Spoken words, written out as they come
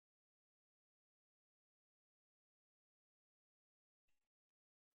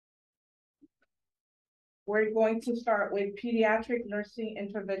we're going to start with pediatric nursing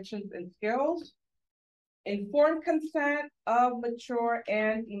interventions and skills. Informed consent of mature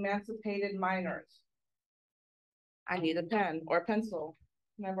and emancipated minors. I need a pen or pencil.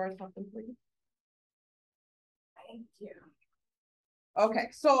 Can I borrow something, please? Thank you. Okay,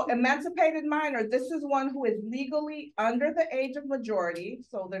 so emancipated minor, this is one who is legally under the age of majority,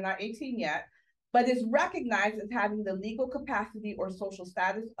 so they're not 18 yet, but is recognized as having the legal capacity or social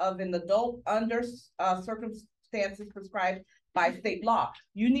status of an adult under circumstances prescribed by state law.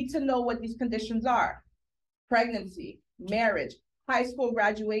 You need to know what these conditions are: pregnancy, marriage, high school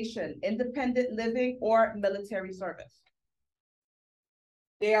graduation, independent living, or military service.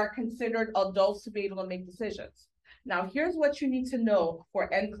 They are considered adults to be able to make decisions. Now, here's what you need to know for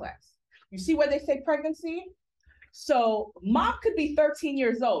NCLEX. You see where they say pregnancy? So mom could be 13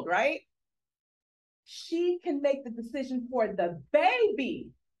 years old, right? She can make the decision for the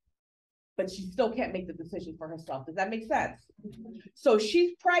baby, but she still can't make the decision for herself. Does that make sense? So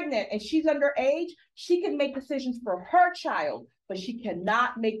she's pregnant and she's underage. She can make decisions for her child, but she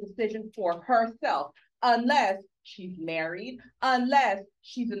cannot make decisions for herself unless she's married, unless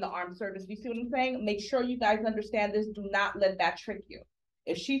she's in the armed service. You see what I'm saying? Make sure you guys understand this. Do not let that trick you.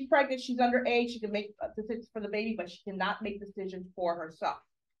 If she's pregnant, she's underage, she can make decisions for the baby, but she cannot make decisions for herself.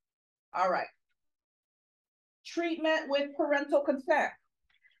 All right. Treatment with parental consent.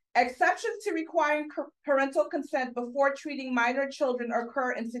 Exceptions to requiring parental consent before treating minor children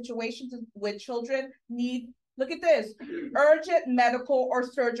occur in situations with children need, look at this, urgent medical or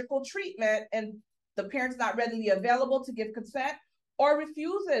surgical treatment, and the parent's not readily available to give consent or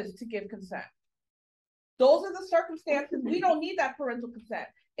refuses to give consent. Those are the circumstances. We don't need that parental consent.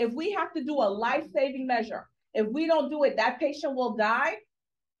 If we have to do a life-saving measure, if we don't do it, that patient will die,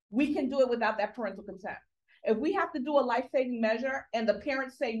 we can do it without that parental consent. If we have to do a life-saving measure and the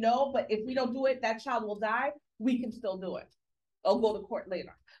parents say no, but if we don't do it, that child will die, we can still do it. I'll go to court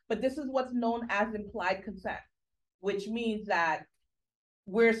later. But this is what's known as implied consent, which means that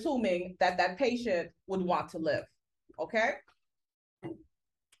we're assuming that that patient would want to live, okay?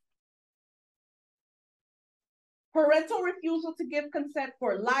 Parental refusal to give consent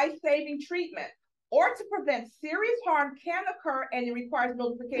for life-saving treatment or to prevent serious harm can occur, and it requires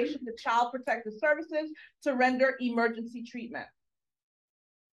notification to Child Protective Services to render emergency treatment.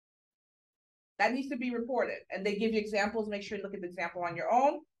 That needs to be reported, and they give you examples. Make sure you look at the example on your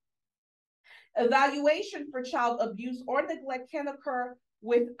own. Evaluation for child abuse or neglect can occur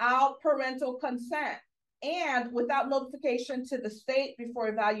without parental consent and without notification to the state before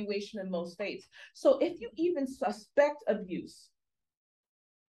evaluation in most states. So if you even suspect abuse,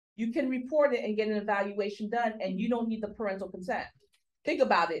 you can report it and get an evaluation done, and you don't need the parental consent. Think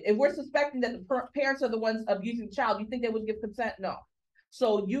about it. If we're suspecting that the parents are the ones abusing the child, you think they would give consent? No.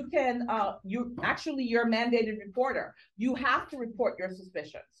 So you can, you're a mandated reporter. You have to report your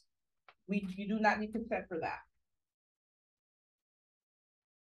suspicions. You do not need consent for that.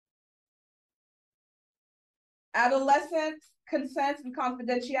 Adolescent consent and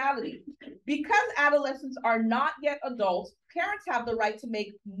confidentiality. Because adolescents are not yet adults, parents have the right to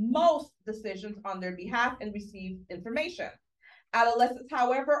make most decisions on their behalf and receive information. Adolescents,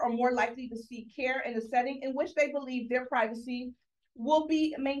 however, are more likely to seek care in a setting in which they believe their privacy will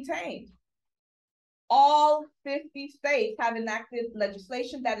be maintained. All 50 states have enacted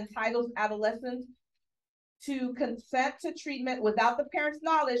legislation that entitles adolescents to consent to treatment without the parent's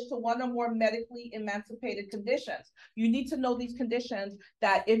knowledge to one or more medically emancipated conditions. You need to know these conditions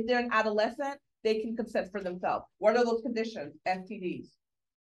that if they're an adolescent, they can consent for themselves. What are those conditions? STDs,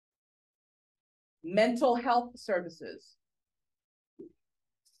 mental health services,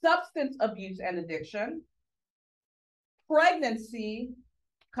 substance abuse and addiction, pregnancy,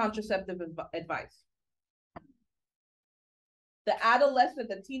 contraceptive advice. The adolescent,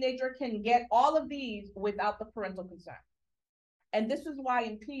 the teenager can get all of these without the parental consent. And this is why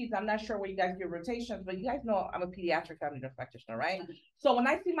in peds, I'm not sure where you guys do rotations, but you guys know I'm a pediatric family nurse practitioner, right? So when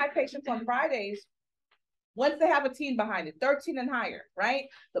I see my patients on Fridays, once they have a teen behind it, 13 and higher, right?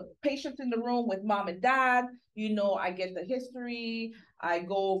 The patient's in the room with mom and dad, I get the history, I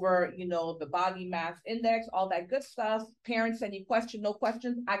go over, the body mass index, all that good stuff. Parents, any question, no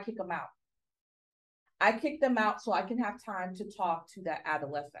questions, I kick them out. I kick them out so I can have time to talk to that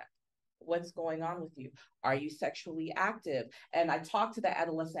adolescent. What's going on with you? Are you sexually active? And I talk to the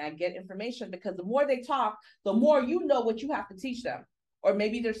adolescent, I get information, because the more they talk, the more you know what you have to teach them. Or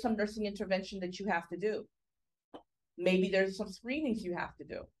maybe there's some nursing intervention that you have to do. Maybe there's some screenings you have to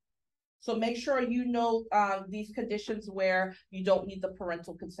do. So make sure you know these conditions where you don't need the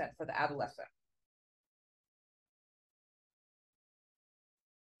parental consent for the adolescent.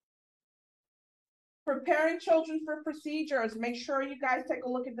 Preparing children for procedures. Make sure you guys take a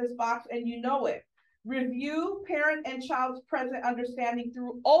look at this box and you know it. Review parent and child's present understanding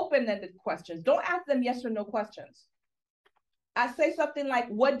through open-ended questions. Don't ask them yes or no questions. I say something like,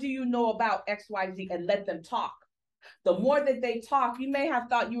 what do you know about XYZ, and let them talk. The more that they talk, you may have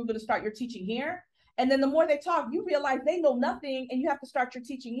thought you were going to start your teaching here. And then the more they talk, you realize they know nothing and you have to start your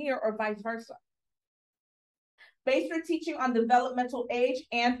teaching here, or vice versa. Base your teaching on developmental age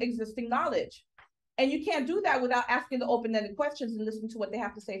and existing knowledge. And you can't do that without asking the open-ended questions and listening to what they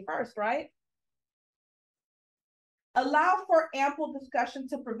have to say first, right? Allow for ample discussion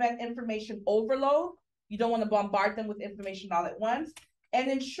to prevent information overload. You don't want to bombard them with information all at once.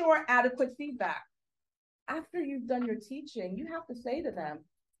 And ensure adequate feedback. After you've done your teaching, you have to say to them,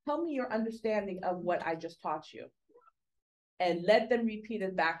 tell me your understanding of what I just taught you. And let them repeat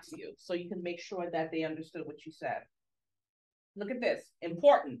it back to you so you can make sure that they understood what you said. Look at this,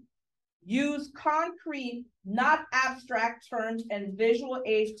 important. Use concrete, not abstract terms and visual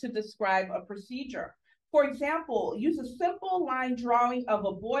aids to describe a procedure. For example, use a simple line drawing of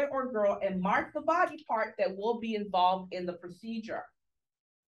a boy or girl and mark the body part that will be involved in the procedure.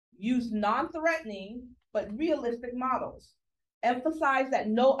 Use non-threatening but realistic models. Emphasize that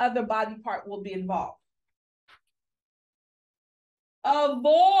no other body part will be involved.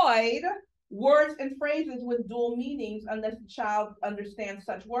 Avoid words and phrases with dual meanings unless the child understands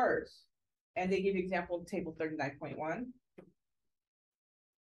such words. And they give you example in table 39.1.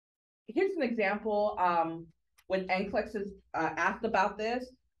 Here's an example when NCLEX is asked about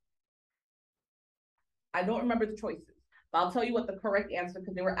this. I don't remember the choices, but I'll tell you what the correct answer,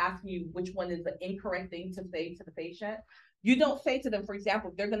 because they were asking you which one is the incorrect thing to say to the patient. You don't say to them, for example,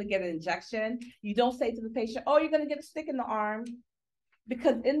 if they're going to get an injection, you don't say to the patient, oh, you're going to get a stick in the arm,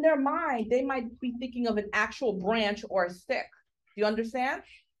 because in their mind, they might be thinking of an actual branch or a stick. Do you understand?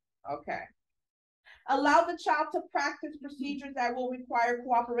 Okay. Allow the child to practice procedures that will require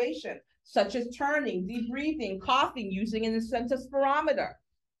cooperation, such as turning, deep breathing, coughing, using an incentive spirometer.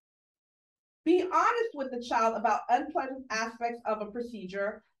 Be honest with the child about unpleasant aspects of a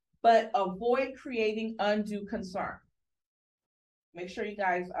procedure, but avoid creating undue concern. Make sure you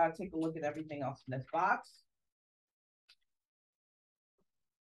guys take a look at everything else in this box.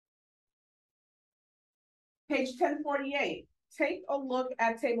 Page 1048. Take a look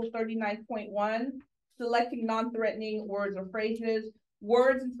at table 39.1. Selecting non-threatening words or phrases,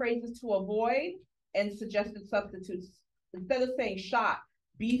 words and phrases to avoid, and suggested substitutes. Instead of saying shot,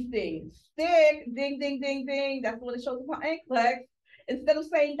 bee sting, stick, ding, ding, ding, ding, that's what it shows up on NCLEX. Instead of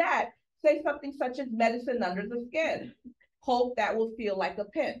saying that, say something such as medicine under the skin. Hope that will feel like a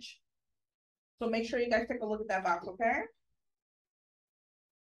pinch. So make sure you guys take a look at that box, okay?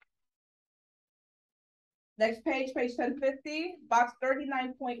 Next page, page 1050, box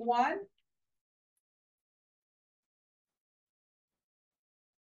 39.1.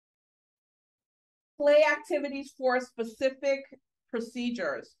 Play activities for specific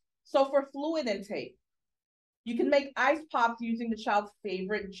procedures. So for fluid intake, you can make ice pops using the child's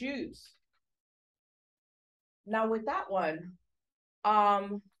favorite juice. Now with that one,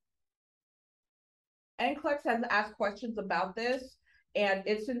 NCLEX has asked questions about this, and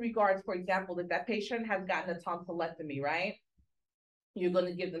it's in regards, for example, if that patient has gotten a tonsillectomy, right? You're going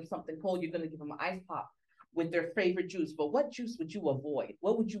to give them something cold, you're going to give them an ice pop with their favorite juice. But what juice would you avoid?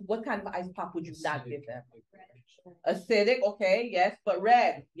 What kind of ice pop would you not give them? Acidic, okay, yes, but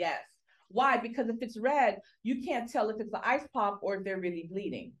red, yes. Why? Because if it's red, you can't tell if it's an ice pop or if they're really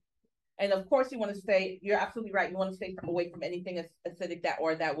bleeding. And of course, you want to stay, you're absolutely right, you want to stay away from anything acidic that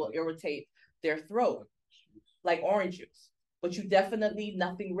will irritate their throat, like orange juice. But you definitely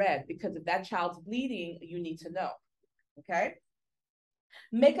nothing red, because if that child's bleeding, you need to know, okay?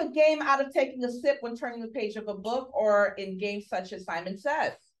 Make a game out of taking a sip when turning the page of a book, or in games such as Simon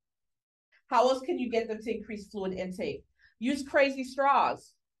Says. How else can you get them to increase fluid intake? Use crazy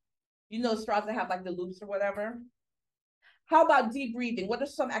straws. You know, straws that have like the loops or whatever. How about deep breathing? What are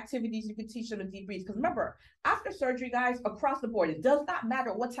some activities you can teach them to deep breathe? Because remember, after surgery, guys, across the board, it does not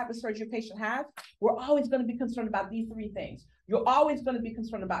matter what type of surgery a patient has. We're always going to be concerned about these three things. You're always going to be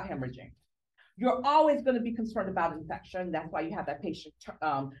concerned about hemorrhaging. You're always going to be concerned about infection. That's why you have that patient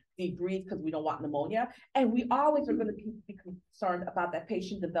deep breathe, because we don't want pneumonia. And we always are going to be concerned about that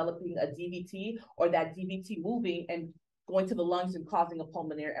patient developing a DVT, or that DVT moving and going to the lungs and causing a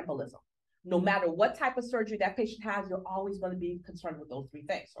pulmonary embolism. No matter what type of surgery that patient has, you're always going to be concerned with those three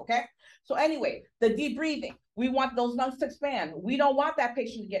things, okay? So anyway, the deep breathing, we want those lungs to expand. We don't want that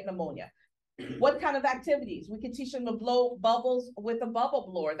patient to get pneumonia. What kind of activities? We can teach them to blow bubbles with a bubble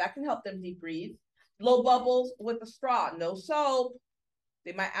blower. That can help them deep breathe. Blow bubbles with a straw, no soap.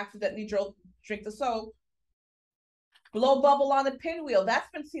 They might accidentally drink the soap. Blow bubble on a pinwheel. That's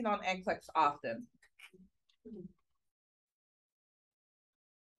been seen on NCLEX often.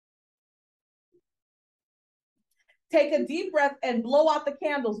 Take a deep breath and blow out the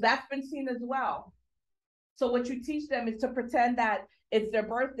candles. That's been seen as well. So what you teach them is to pretend that it's their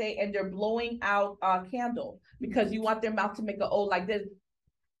birthday and they're blowing out a candle because you want their mouth to make an O like this.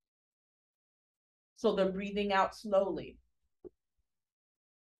 So they're breathing out slowly.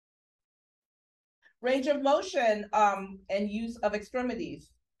 Range of motion and use of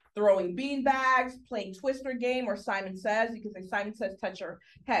extremities. Throwing bean bags, playing Twister game, or Simon Says. You can say Simon Says touch your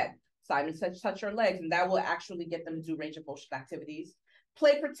head. Simon Says touch your legs, and that will actually get them to do range of motion activities.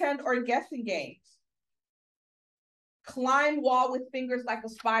 Play pretend or guessing games. Climb wall with fingers like a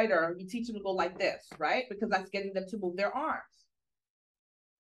spider. You teach them to go like this, right? Because that's getting them to move their arms.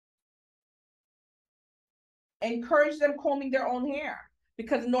 Encourage them combing their own hair.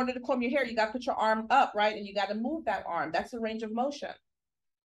 Because in order to comb your hair, you got to put your arm up, right? And you got to move that arm. That's a range of motion.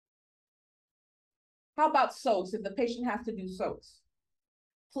 How about soaks, if the patient has to do soaks?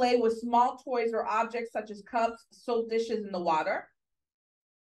 Play with small toys or objects such as cups, soap dishes in the water.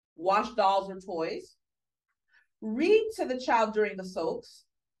 Wash dolls or toys. Read to the child during the soaks.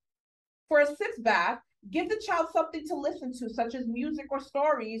 For a sitz bath, give the child something to listen to, such as music or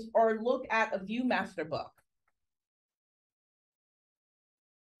stories, or look at a Viewmaster book.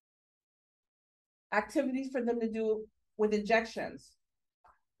 Activities for them to do with injections.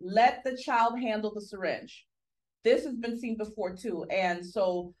 Let the child handle the syringe. This has been seen before too. And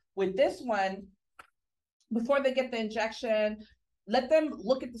so with this one, before they get the injection, let them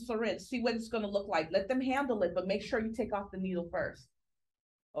look at the syringe, see what it's going to look like. Let them handle it, but make sure you take off the needle first.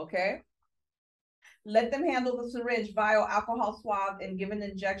 Okay? Let them handle the syringe, vial, alcohol swab, and give an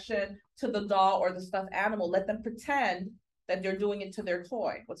injection to the doll or the stuffed animal. Let them pretend that they're doing it to their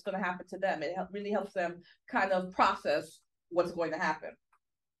toy. What's going to happen to them? It really helps them kind of process what's going to happen.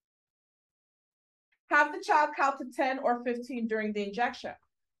 Have the child count to 10 or 15 during the injection.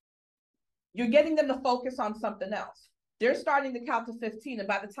 You're getting them to focus on something else. They're starting to count to 15, and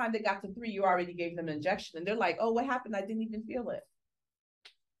by the time they got to 3, you already gave them an injection, and they're like, oh, what happened? I didn't even feel it.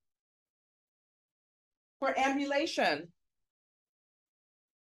 For ambulation,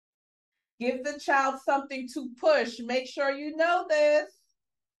 give the child something to push. Make sure you know this.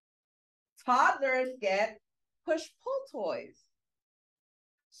 Toddlers get push-pull toys.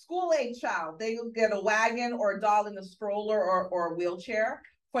 School-age child, they will get a wagon or a doll in a stroller or a wheelchair.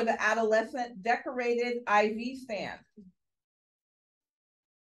 For the adolescent, decorated IV stand.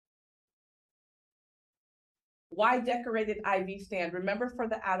 Why decorated IV stand? Remember, for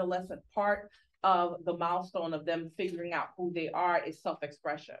the adolescent, part of the milestone of them figuring out who they are is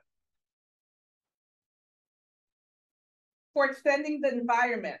self-expression. For extending the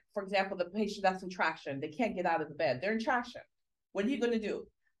environment, for example, the patient that's in traction, they can't get out of the bed, they're in traction. What are you going to do?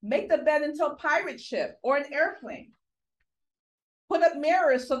 Make the bed into a pirate ship or an airplane. Put up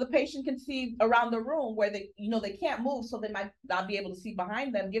mirrors so the patient can see around the room where they can't move, so they might not be able to see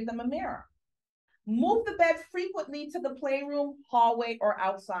behind them. Give them a mirror. Move the bed frequently to the playroom, hallway, or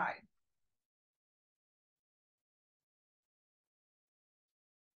outside.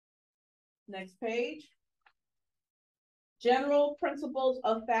 Next page. General principles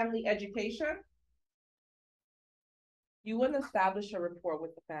of family education. You wouldn't establish a rapport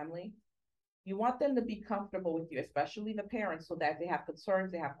with the family. You want them to be comfortable with you, especially the parents, so that if they have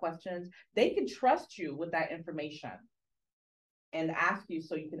concerns, they have questions, they can trust you with that information and ask you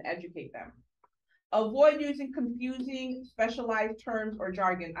so you can educate them. Avoid using confusing, specialized terms or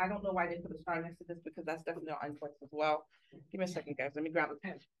jargon. I don't know why they put a star next to this, because that's definitely on NCLEX as well. Give me a second, guys. Let me grab a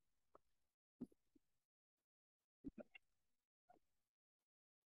pen.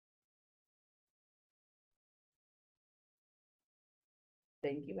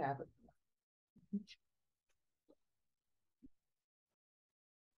 Thank you, Abbott.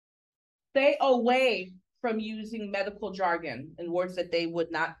 Stay away from using medical jargon in words that they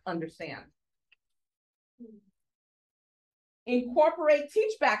would not understand. Incorporate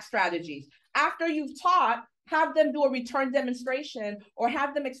teach-back strategies. After you've taught, have them do a return demonstration or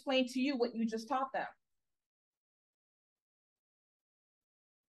have them explain to you what you just taught them.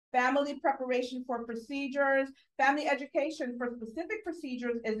 Family preparation for procedures. Family education for specific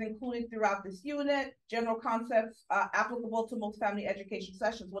procedures is included throughout this unit. General concepts applicable to most family education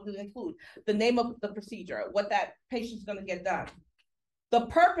sessions. What do they include? The name of the procedure, what that patient's going to get done, the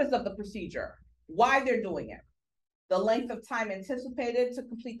purpose of the procedure, why they're doing it, the length of time anticipated to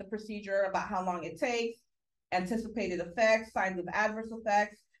complete the procedure, about how long it takes, anticipated effects, signs of adverse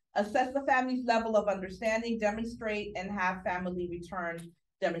effects, Assess the family's level of understanding, demonstrate, and have family return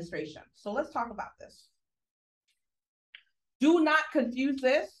demonstration. So let's talk about this. Do not confuse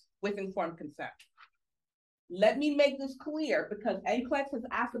this with informed consent. Let me make this clear because NCLEX has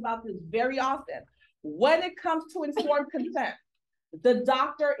asked about this very often. When it comes to informed consent, the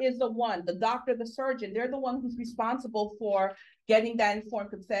doctor is the one, the doctor, the surgeon, they're the one who's responsible for getting that informed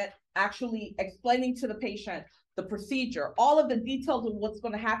consent, actually explaining to the patient the procedure, all of the details of what's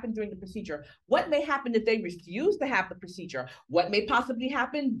going to happen during the procedure, what may happen if they refuse to have the procedure, what may possibly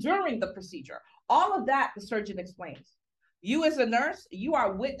happen during the procedure. All of that, the surgeon explains. You as a nurse, you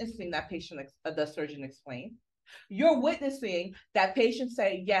are witnessing that patient, the surgeon explain. You're witnessing that patient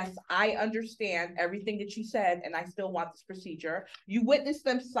say, yes, I understand everything that you said, and I still want this procedure. You witness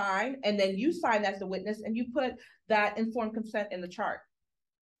them sign, and then you sign as the witness, and you put that informed consent in the chart.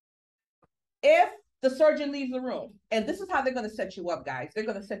 If the surgeon leaves the room, and this is how they're going to set you up, guys. They're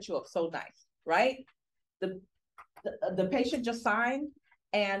going to set you up so nice, right? The patient just signed,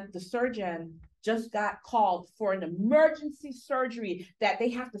 and the surgeon just got called for an emergency surgery that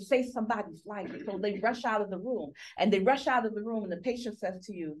they have to save somebody's life. So they rush out of the room, and and the patient says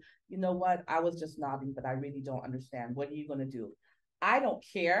to you, you know what? I was just nodding, but I really don't understand. What are you going to do? I don't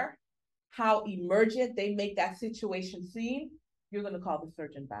care how emergent they make that situation seem. You're going to call the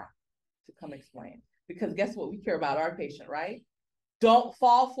surgeon back to come explain. Because guess what? We care about our patient, right? Don't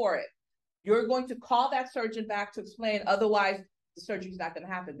fall for it. You're going to call that surgeon back to explain. Otherwise, the surgery is not going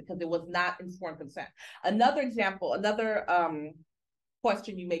to happen because it was not informed consent. Another example, another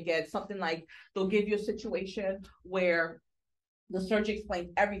question you may get, something like they'll give you a situation where the surgeon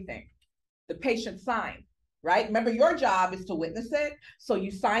explains everything. The patient signed, right? Remember, your job is to witness it. So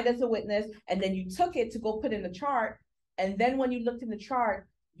you signed as a witness, and then you took it to go put in the chart. And then when you looked in the chart,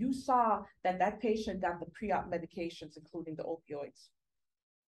 you saw that that patient got the pre-op medications, including the opioids,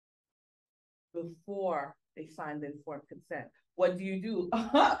 before they signed the informed consent. What do?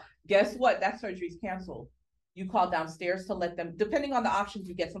 Guess what? That surgery is canceled. You call downstairs to let them, depending on the options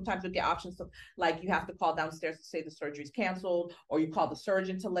you get. Sometimes you get options of, like, you have to call downstairs to say the surgery is canceled, or you call the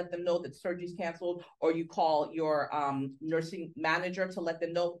surgeon to let them know that surgery is canceled, or you call your nursing manager to let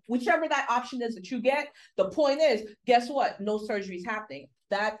them know. Whichever that option is that you get, the point is, guess what? No surgery is happening.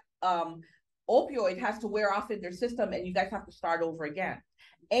 That opioid has to wear off in their system, and you guys have to start over again.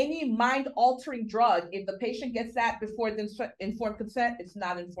 Any mind-altering drug, if the patient gets that before the informed consent, it's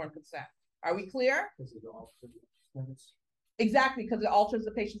not informed consent. Are we clear? Exactly, because it alters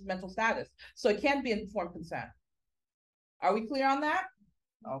the patient's mental status. So it can't be informed consent. Are we clear on that?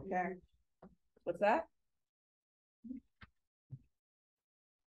 Okay. What's that?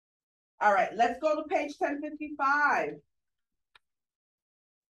 All right, let's go to page 1055.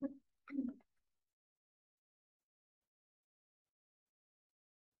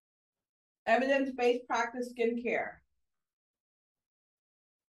 Evidence-based practice skincare.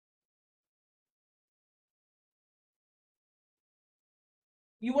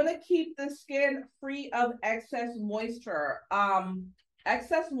 You want to keep the skin free of excess moisture.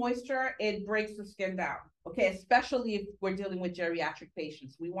 Excess moisture, it breaks the skin down, okay? Especially if we're dealing with geriatric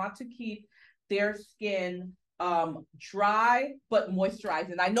patients. We want to keep their skin dry but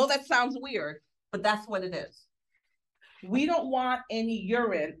moisturized. And I know that sounds weird, but that's what it is. We don't want any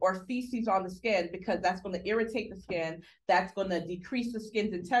urine or feces on the skin because that's going to irritate the skin. That's going to decrease the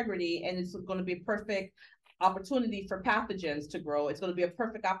skin's integrity, and it's going to be a perfect opportunity for pathogens to grow. It's going to be a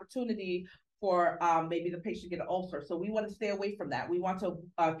perfect opportunity for maybe the patient get an ulcer. So we want to stay away from that. We want to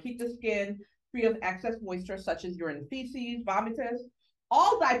keep the skin free of excess moisture, such as urine and feces, vomitus.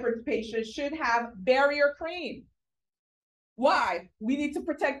 All diapered patients should have barrier cream. Why? We need to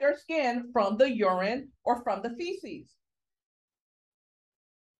protect their skin from the urine or from the feces.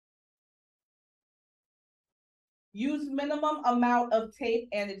 Use minimum amount of tape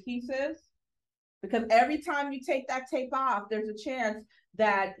and adhesives, because every time you take that tape off, there's a chance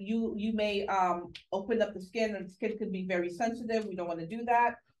that you may open up the skin, and the skin could be very sensitive. We don't want to do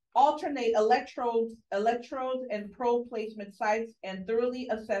that. Alternate electrodes and probe placement sites, and thoroughly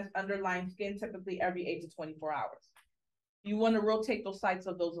assess underlying skin, typically every 8 to 24 hours. You want to rotate those sites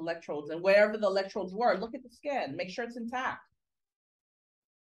of those electrodes, and wherever the electrodes were, look at the skin, make sure it's intact.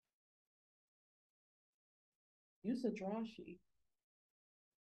 Use a draw sheet.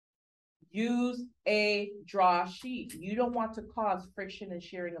 Use a draw sheet. You don't want to cause friction and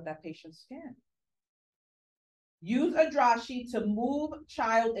shearing of that patient's skin. Use a draw sheet to move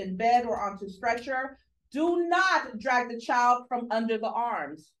child in bed or onto stretcher. Do not drag the child from under the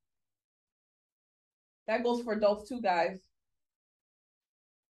arms. That goes for adults too, guys.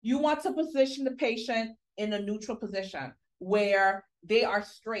 You want to position the patient in a neutral position where They are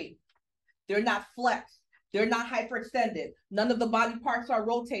straight. They're not flexed. They're not hyperextended. None of the body parts are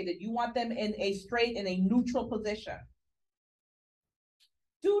rotated. You want them in a straight, in a neutral position.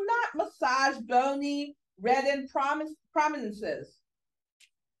 Do not massage bony, reddened prominences.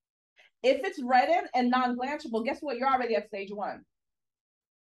 If it's reddened and non-blanchable, guess what? You're already at stage 1.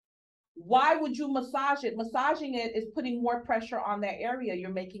 Why would you massage it? Massaging it is putting more pressure on that area. You're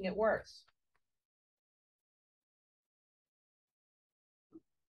making it worse.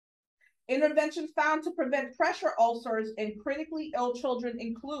 Interventions found to prevent pressure ulcers in critically ill children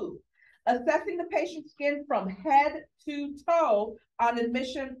include assessing the patient's skin from head to toe on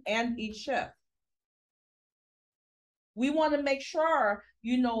admission and each shift. We want to make sure,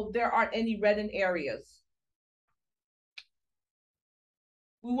 there aren't any reddened areas.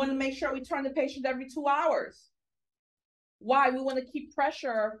 We want to make sure we turn the patient every 2 hours. Why? We want to keep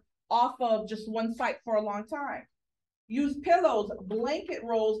pressure off of just one site for a long time. Use pillows, blanket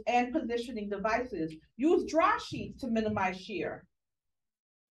rolls, and positioning devices. Use draw sheets to minimize shear.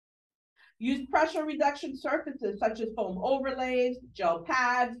 Use pressure reduction surfaces such as foam overlays, gel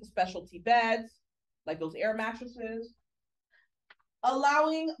pads, specialty beds, like those air mattresses.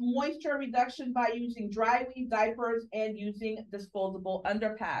 Allowing moisture reduction by using dry weave diapers and using disposable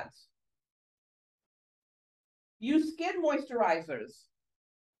underpads. Use skin moisturizers.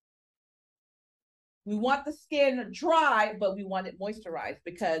 We want the skin dry, but we want it moisturized,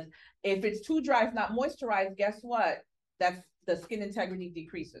 because if it's too dry, it's not moisturized, guess what? That's the skin integrity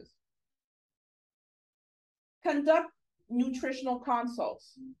decreases. Conduct nutritional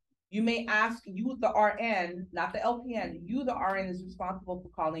consults. You may ask, you, the RN, not the LPN, you, the RN, is responsible for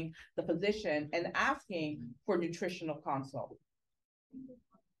calling the physician and asking for nutritional consult.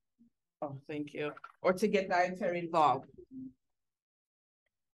 Oh, thank you. Or to get dietary involved.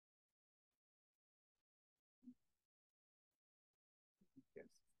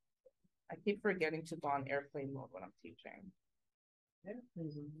 I keep forgetting to go on airplane mode when I'm teaching.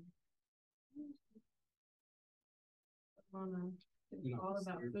 All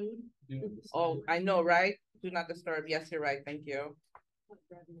about food. Oh, I know, right? Do not disturb. Yes, you're right. Thank you.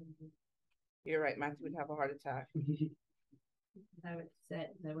 You're right. Matthew would have a heart attack. Have it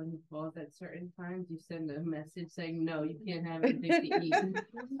set that when he falls at certain times, you send a message saying, no, you can't have anything to eat.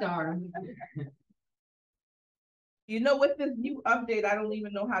 Starve. With this new update, I don't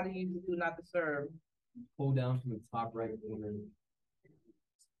even know how to use the do not disturb. Pull down from the top right corner.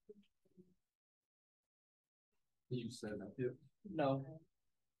 You said that too? No.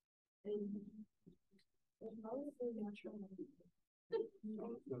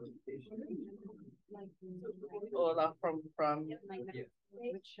 Oh, from. Yeah.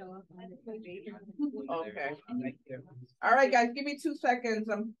 Okay, thank you. All right, guys, give me 2 seconds.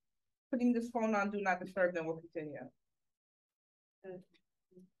 I'm putting this phone on do not disturb, then we'll continue.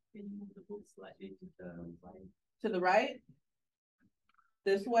 To the right?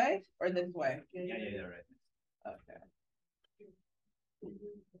 This way or this way? Yeah, right. Okay.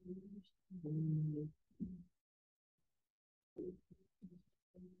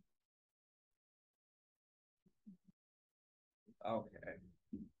 Okay.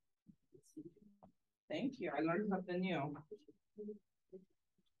 Thank you. I learned something new.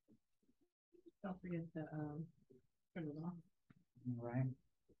 Don't forget to turn it off. All right.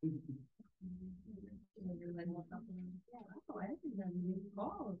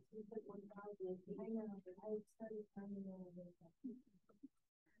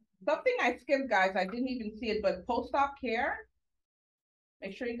 Something I skipped, guys, I didn't even see it, but post-op care.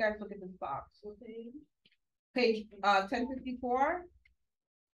 Make sure you guys look at this box. Page 1054.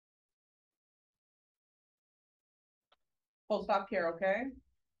 Post-op care, okay?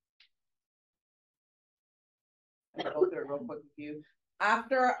 I'll go through it real quick with you.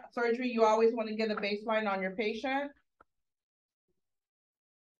 After surgery, you always want to get a baseline on your patient.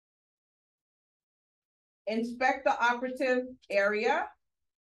 Inspect the operative area.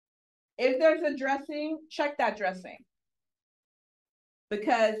 If there's a dressing, check that dressing.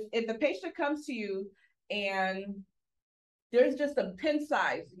 Because if the patient comes to you and there's just a pin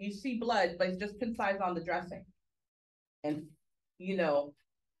size, you see blood, but it's just pin size on the dressing. And,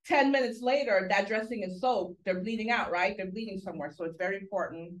 10 minutes later, that dressing is soaked, they're bleeding out, right? They're bleeding somewhere, so it's very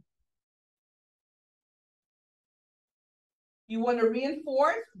important. You want to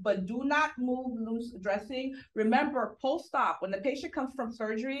reinforce, but do not move loose dressing. Remember, post-op, when the patient comes from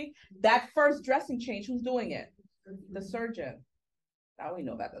surgery, that first dressing change, who's doing it? The surgeon. Now we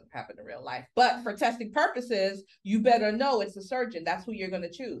know that doesn't happen in real life, but for testing purposes, you better know it's the surgeon. That's who you're going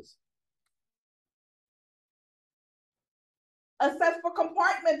to choose. Assess for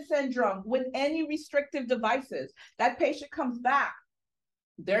compartment syndrome with any restrictive devices. That patient comes back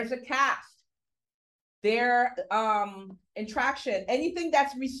There's a cast. Their intraction, anything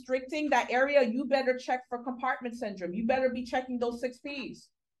that's restricting that area, you better check for compartment syndrome. You better be checking those 6 Ps,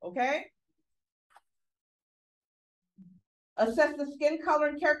 okay? Assess the skin color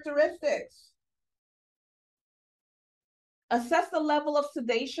and characteristics. Assess the level of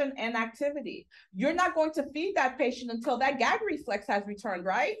sedation and activity. You're not going to feed that patient until that gag reflex has returned,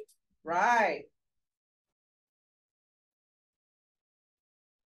 right? Right.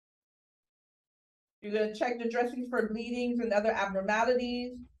 You're going to check the dressings for bleedings and other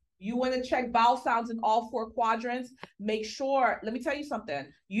abnormalities. You want to check bowel sounds in all 4 quadrants. Make sure, let me tell you something.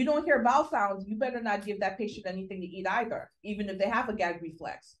 You don't hear bowel sounds, you better not give that patient anything to eat either, even if they have a gag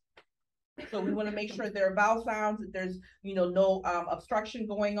reflex. So we want to make sure there are bowel sounds, that there's, no obstruction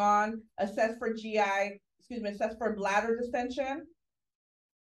going on. Assess for assess for bladder distension.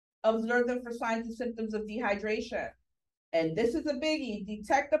 Observe them for signs and symptoms of dehydration. And this is a biggie,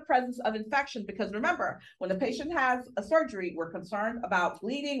 detect the presence of infection, because remember, when a patient has a surgery, we're concerned about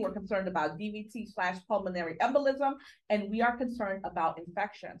bleeding, we're concerned about DVT/pulmonary embolism, and we are concerned about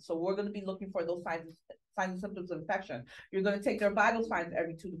infection. So we're going to be looking for those signs and symptoms of infection. You're going to take their vital signs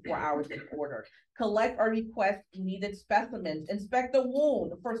every 2 to 4 hours in order. Collect or request needed specimens. Inspect the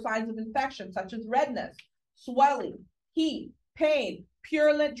wound for signs of infection, such as redness, swelling, heat, pain,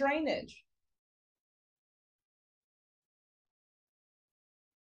 purulent drainage.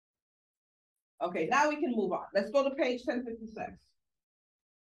 Okay, now we can move on. Let's go to page 1056.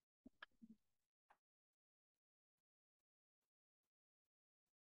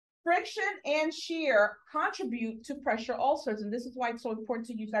 Friction and shear contribute to pressure ulcers, and this is why it's so important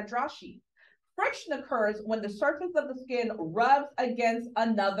to use that draw sheet. Friction occurs when the surface of the skin rubs against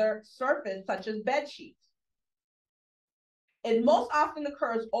another surface, such as bed sheets. It most often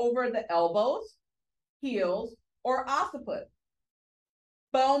occurs over the elbows, heels, or occiput.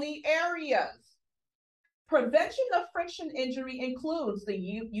 Bony areas. Prevention of friction injury includes the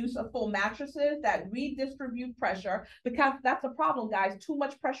use of foam mattresses that redistribute pressure, because that's a problem, guys, too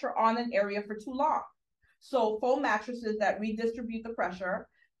much pressure on an area for too long. So foam mattresses that redistribute the pressure,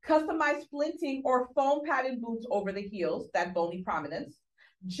 customized splinting or foam padded boots over the heels, that bony prominence,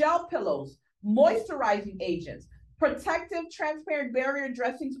 gel pillows, moisturizing agents, protective transparent barrier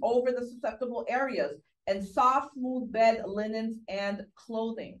dressings over the susceptible areas, and soft, smooth bed linens and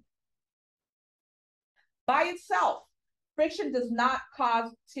clothing. By itself, friction does not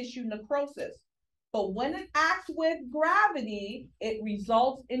cause tissue necrosis, but when it acts with gravity, it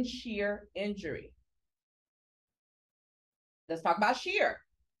results in shear injury. Let's talk about shear.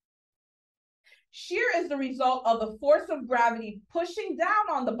 Shear is the result of the force of gravity pushing down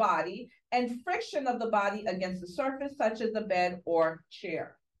on the body and friction of the body against the surface, such as the bed or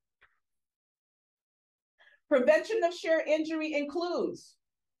chair. Prevention of shear injury includes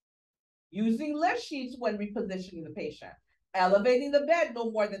using lift sheets when repositioning the patient, elevating the bed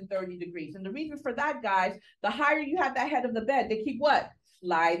no more than 30 degrees. And the reason for that, guys, the higher you have that head of the bed, they keep what?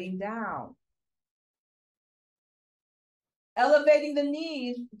 Sliding down. Elevating the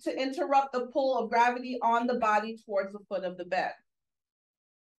knees to interrupt the pull of gravity on the body towards the foot of the bed.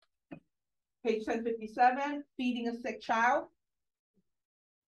 Page 1057, feeding a sick child.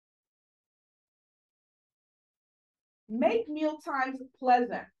 Make meal times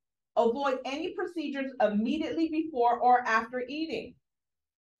pleasant. Avoid any procedures immediately before or after eating.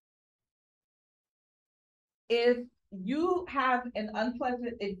 If you have an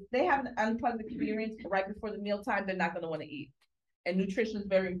unpleasant, if they have an unpleasant experience right before the mealtime, they're not going to want to eat. And nutrition is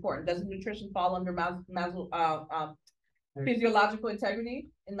very important. Doesn't nutrition fall under physiological integrity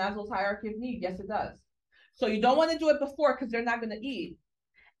in Maslow's hierarchy of need? Yes, it does. So you don't want to do it before because they're not going to eat.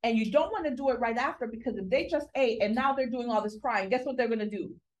 And you don't want to do it right after, because if they just ate and now they're doing all this crying, guess what they're going to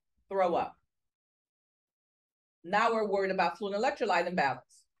do? Throw up. Now we're worried about fluid electrolyte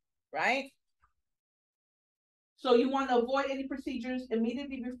imbalance, right? So you want to avoid any procedures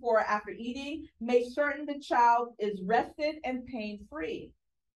immediately before or after eating. Make certain the child is rested and pain-free.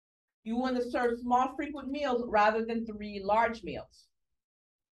 You want to serve small, frequent meals rather than 3 large meals.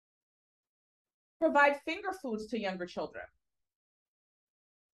 Provide finger foods to younger children.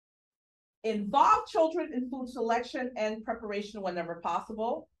 Involve children in food selection and preparation whenever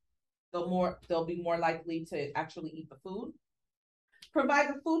possible. They'll be more likely to actually eat the food. Provide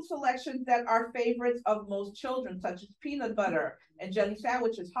the food selections that are favorites of most children, such as peanut butter and jelly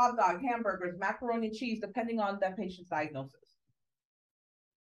sandwiches, hot dog, hamburgers, macaroni and cheese, depending on that patient's diagnosis.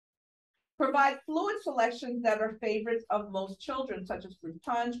 Provide fluid selections that are favorites of most children, such as fruit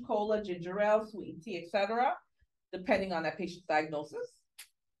punch, cola, ginger ale, sweet tea, etc., depending on that patient's diagnosis.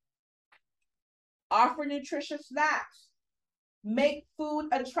 Offer nutritious snacks. Make food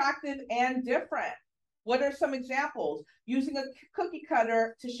attractive and different. What are some examples? Using a cookie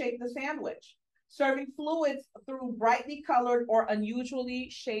cutter to shape the sandwich. Serving fluids through brightly colored or unusually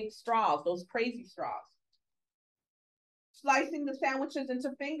shaped straws, those crazy straws. Slicing the sandwiches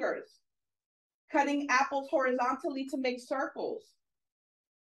into fingers. Cutting apples horizontally to make circles.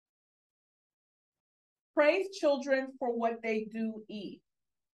 Praise children for what they do eat.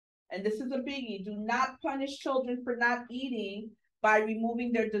 And this is a biggie. Do not punish children for not eating by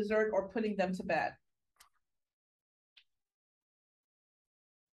removing their dessert or putting them to bed.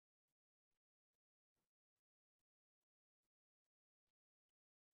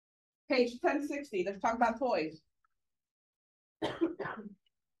 Page 1060, let's talk about toys. I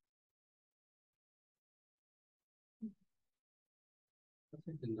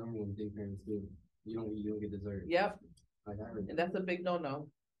think the number one thing parents do, you don't get dessert. Yep, Like I heard and that's a big no-no.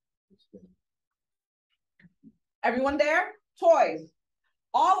 that. Everyone there? Toys.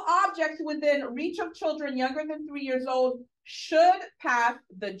 All objects within reach of children younger than 3 years old should pass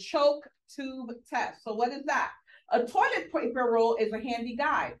the choke tube test. So what is that? A toilet paper roll is a handy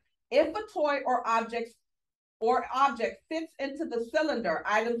guide. If a toy or object fits into the cylinder,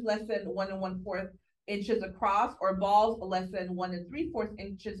 items less than 1 1/4 inches across or balls less than 1 3/4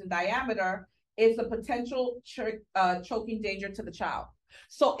 inches in diameter, it's a potential choking danger to the child.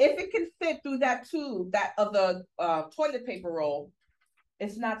 So if it can fit through that tube of the toilet paper roll,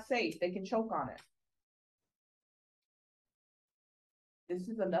 it's not safe. They can choke on it. This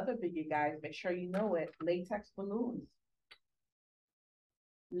is another biggie, guys. Make sure you know it. Latex balloons.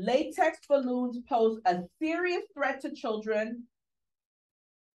 Latex balloons pose a serious threat to children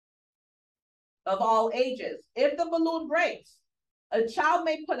of all ages. If the balloon breaks, a child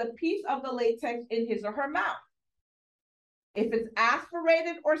may put a piece of the latex in his or her mouth. If it's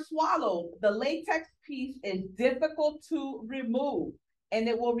aspirated or swallowed, the latex piece is difficult to remove and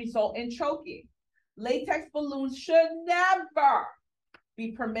it will result in choking. Latex balloons should never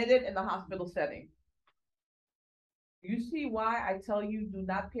be permitted in the hospital setting. You see why I tell you do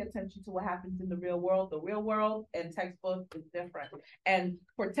not pay attention to what happens in the real world. The real world and textbook is different. And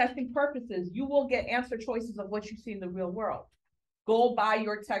for testing purposes, you will get answer choices of what you see in the real world. Go by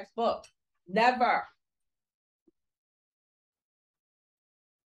your textbook. Never.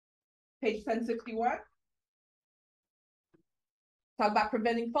 Page 1061. Talk about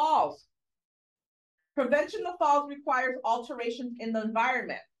preventing falls. Prevention of falls requires alterations in the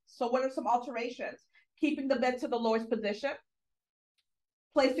environment. So what are some alterations? Keeping the bed to the lowest position,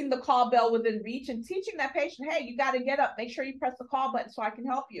 placing the call bell within reach, and teaching that patient, hey, you got to get up. Make sure you press the call button so I can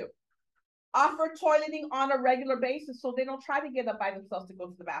help you. Offer toileting on a regular basis so they don't try to get up by themselves to go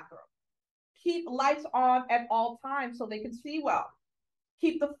to the bathroom. Keep lights on at all times so they can see well.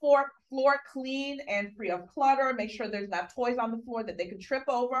 Keep the floor clean and free of clutter. Make sure there's not toys on the floor that they can trip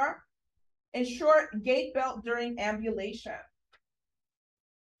over. Ensure gait belt during ambulation.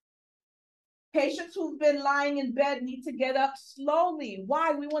 Patients who've been lying in bed need to get up slowly.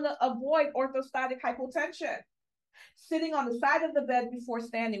 Why? We want to avoid orthostatic hypotension. Sitting on the side of the bed before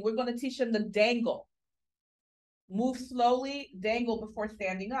standing, we're going to teach them to dangle. Move slowly, dangle before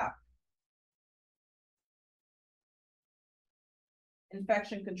standing up.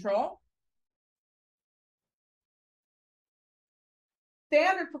 Infection control.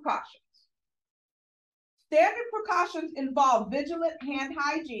 Standard precautions. Standard precautions involve vigilant hand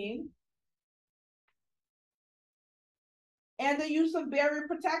hygiene and the use of barrier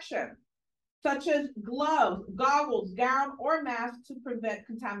protection, such as gloves, goggles, gown, or mask to prevent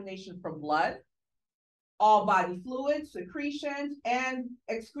contamination from blood, all body fluids, secretions, and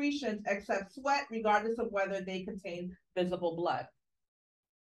excretions except sweat, regardless of whether they contain visible blood.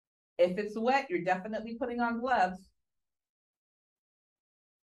 If it's wet, you're definitely putting on gloves.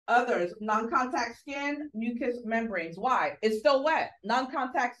 Others, non-contact skin, mucous membranes. Why? It's still wet.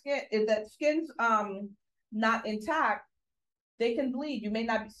 Non-contact skin, if that skin's not intact, they can bleed. You may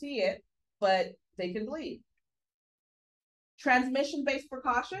not see it, but they can bleed. Transmission-based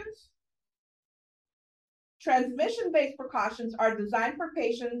precautions. Transmission-based precautions are designed for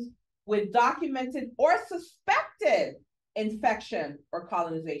patients with documented or suspected infection or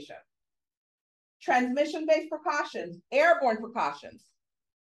colonization. Transmission-based precautions, airborne precautions,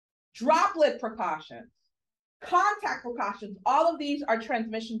 droplet precautions, contact precautions, all of these are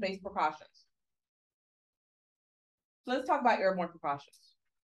transmission-based precautions. So let's talk about airborne precautions.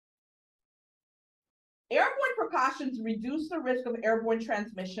 Airborne precautions reduce the risk of airborne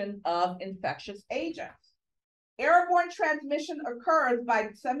transmission of infectious agents. Airborne transmission occurs by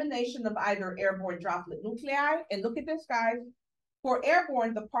dissemination of either airborne droplet nuclei, and look at this, guys. For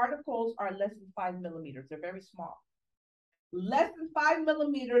airborne, the particles are less than 5 millimeters. They're very small. less than 5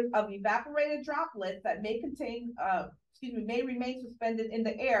 millimeters of evaporated droplets that may may remain suspended in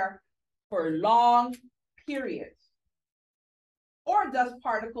the air for long periods, or dust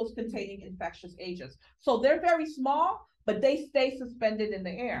particles containing infectious agents. So they're very small, but they stay suspended in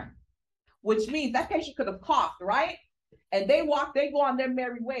the air, which means that patient could have coughed, right? And they go on their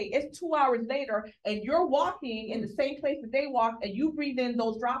merry way. It's 2 hours later, and you're walking in the same place that they walked, and you breathe in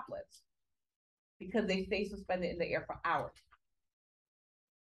those droplets because they stay suspended in the air for hours.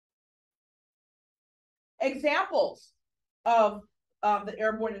 Examples of the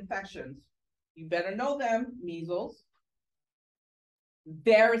airborne infections. You better know them: measles,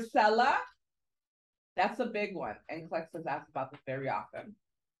 varicella. That's a big one. NCLEX has asked about this very often.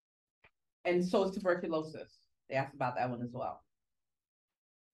 And so is tuberculosis. They asked about that one as well.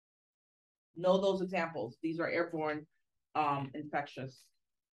 Know those examples. These are airborne infectious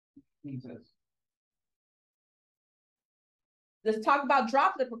diseases. Let's talk about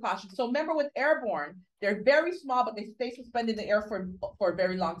droplet precautions. So remember, with airborne, they're very small, but they stay suspended in the air for a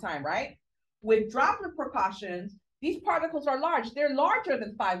very long time, right? With droplet precautions, these particles are large. They're larger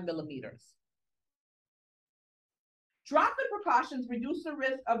than 5 millimeters. Droplet precautions reduce the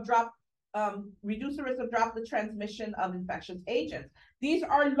risk of droplet transmission of infectious agents. These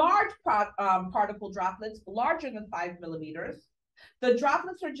are large particle droplets, larger than 5 millimeters. The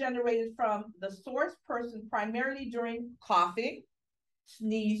droplets are generated from the source person primarily during coughing,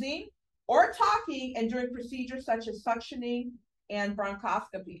 sneezing, or talking, and during procedures such as suctioning and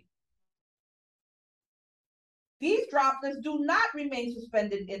bronchoscopy. These droplets do not remain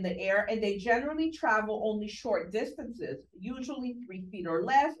suspended in the air, and they generally travel only short distances, usually 3 feet or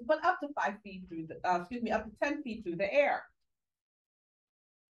less, but up to 5 feet through the, up to 10 feet through the air.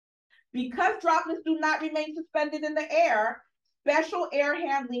 Because droplets do not remain suspended in the air, special air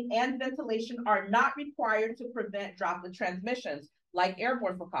handling and ventilation are not required to prevent droplet transmissions, like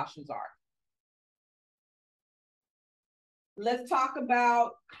airborne precautions are. Let's talk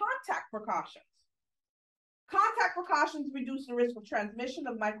about contact precautions. Contact precautions reduce the risk of transmission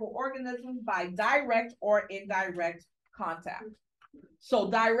of microorganisms by direct or indirect contact. So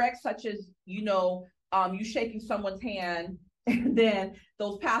direct, such as, you shaking someone's hand, and then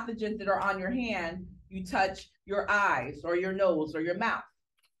those pathogens that are on your hand, you touch your eyes or your nose or your mouth.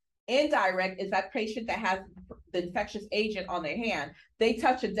 Indirect is that patient that has the infectious agent on their hand. They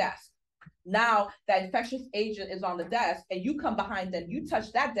touch a desk. Now that infectious agent is on the desk, and you come behind them, you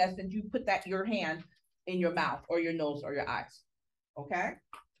touch that desk, and you put your hand in your mouth or your nose or your eyes. Okay?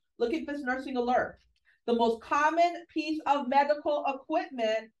 Look at this nursing alert. The most common piece of medical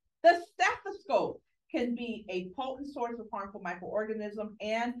equipment, the stethoscope, can be a potent source of harmful microorganisms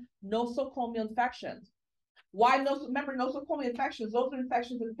and nosocomial infections. Why remember, nosocomial infections, those are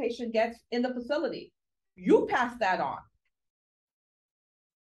infections that the patient gets in the facility. You pass that on.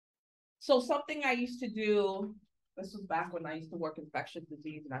 So something I used to do, this was back when I used to work infectious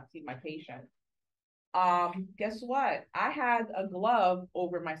disease and I'd see my patient. Guess what? I had a glove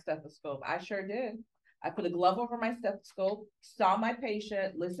over my stethoscope. I sure did. I put a glove over my stethoscope, saw my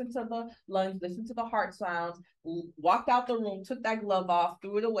patient, listened to the lungs, listened to the heart sounds, walked out the room, took that glove off,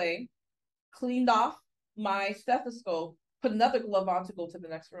 threw it away, cleaned off my stethoscope, put another glove on to go to the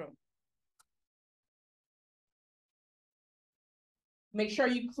next room. Make sure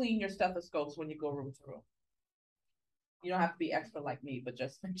you clean your stethoscopes when you go room to room. You don't have to be expert like me, but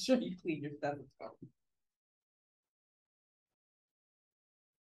just make sure you clean your stethoscope.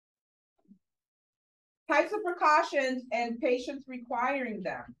 Types of precautions and patients requiring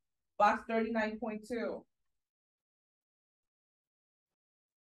them. Box 39.2.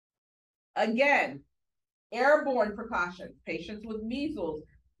 Again, airborne precautions. Patients with measles,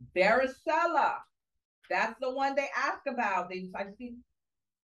 varicella. That's the one they ask about. I've seen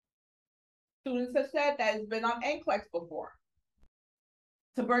students have said that it's been on NCLEX before.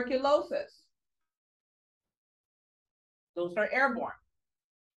 Tuberculosis. Those are airborne.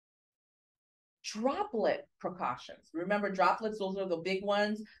 Droplet precautions. Remember, droplets, those are the big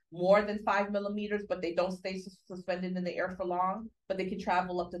ones, more than 5 millimeters, but they don't stay suspended in the air for long, but they can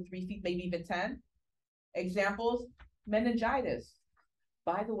travel up to 3 feet, maybe even 10. Examples, meningitis.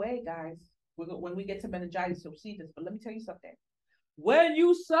 By the way, guys, when we get to meningitis, you'll see this, but let me tell you something. When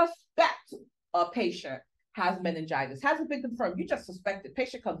you suspect a patient has meningitis, hasn't been confirmed, you just suspect it.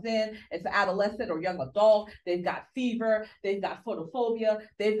 Patient comes in, it's an adolescent or young adult, they've got fever, they've got photophobia,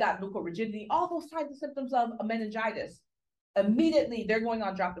 they've got mucorigidity, all those signs and symptoms of a meningitis. Immediately, they're going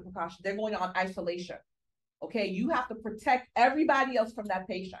on droplet precaution, they're going on isolation. Okay, you have to protect everybody else from that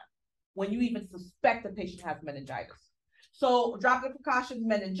patient when you even suspect the patient has meningitis. So droplet precautions,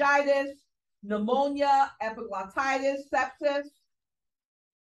 meningitis, pneumonia, epiglottitis, sepsis,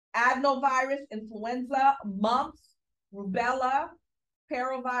 adenovirus, influenza, mumps, rubella,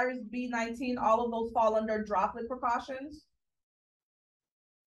 parvovirus B19, all of those fall under droplet precautions.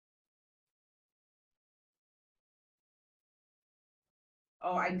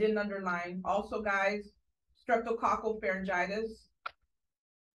 Oh, I didn't underline. Also, guys, streptococcal pharyngitis.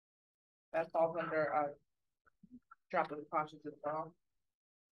 That falls under droplet precautions as well.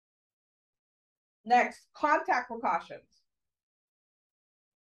 Next, contact precautions.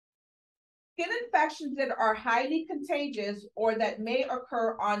 Skin infections that are highly contagious or that may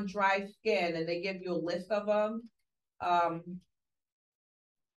occur on dry skin, and they give you a list of them. Let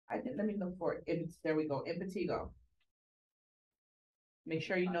me look for it. There we go, impetigo. Make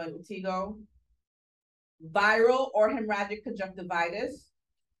sure you know impetigo. Viral or hemorrhagic conjunctivitis,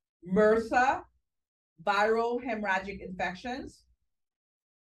 MRSA, viral hemorrhagic infections,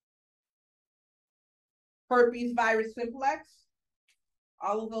 herpes virus simplex,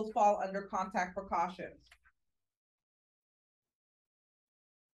 all of those fall under contact precautions.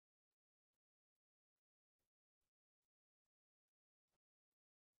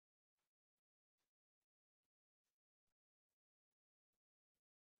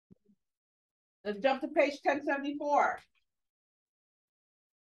 Let's jump to page 1074.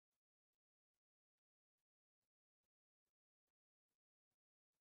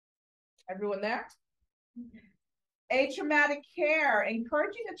 Everyone there? Atraumatic care,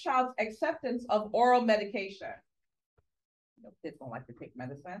 encouraging a child's acceptance of oral medication. Kids don't like to take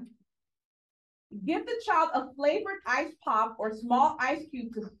medicine. Give the child a flavored ice pop or small ice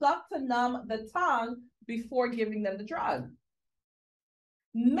cube to suck to numb the tongue before giving them the drug.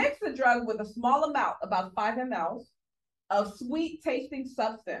 Mix the drug with a small amount, about 5 ml, of sweet tasting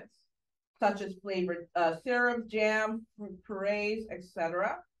substance, such as flavored syrup, jam, purees,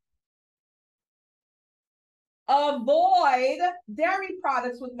 etc. Avoid dairy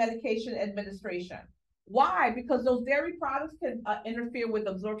products with medication administration. Why? Because those dairy products can interfere with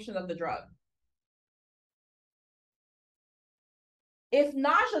absorption of the drug. If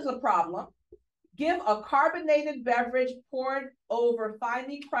nausea is a problem, give a carbonated beverage poured over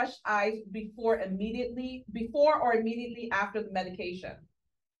finely crushed ice before or immediately after the medication.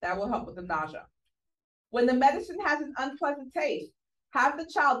 That will help with the nausea. When the medicine has an unpleasant taste, have the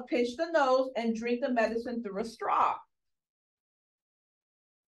child pinch the nose and drink the medicine through a straw.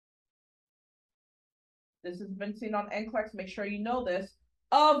 This has been seen on NCLEX. Make sure you know this.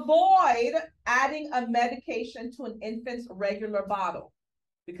 Avoid adding a medication to an infant's regular bottle.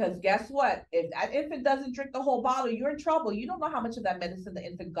 Because guess what? If that infant doesn't drink the whole bottle, you're in trouble. You don't know how much of that medicine the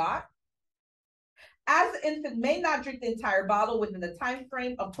infant got. As the infant may not drink the entire bottle within the time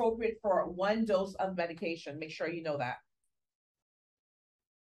frame appropriate for 1 dose of medication. Make sure you know that.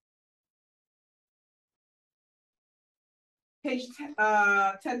 Page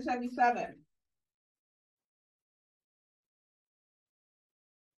 1077.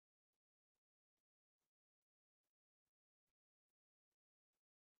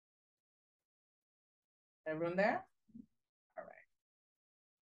 Everyone there? All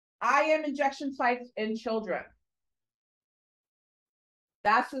right. IM injection sites in children.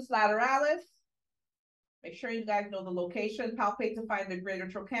 Vastus lateralis. Make sure you guys know the location. Palpate to find the greater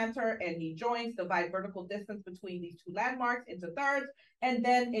trochanter and knee joints. Divide vertical distance between these 2 landmarks into thirds, and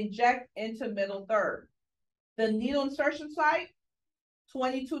then inject into middle third. The needle insertion site,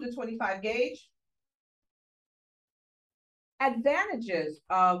 22 to 25 gauge. Advantages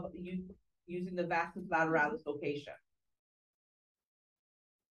of using the vastus lateralis location.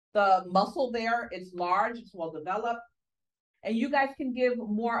 The muscle there is large, it's well developed. And you guys can give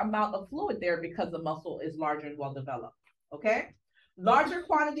more amount of fluid there because the muscle is larger and well developed, okay? Larger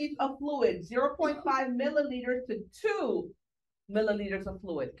quantities of fluid, 0.5 milliliters to 2 milliliters of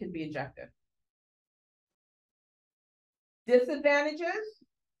fluid can be injected. Disadvantages,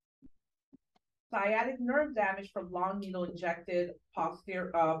 sciatic nerve damage from long needle injected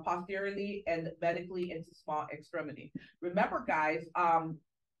posteriorly and medically into small extremity. Remember, guys,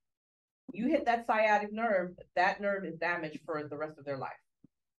 you hit that sciatic nerve, that nerve is damaged for the rest of their life.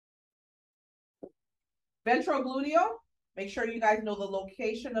 Ventrogluteal, make sure you guys know the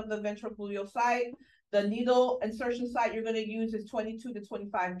location of the ventrogluteal site. The needle insertion site you're going to use is 22 to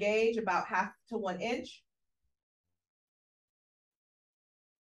 25 gauge, about 1/2 to 1 inch.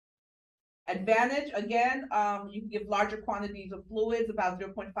 Advantage, again, you can give larger quantities of fluids, about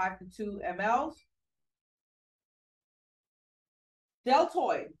 0.5 to 2 mL.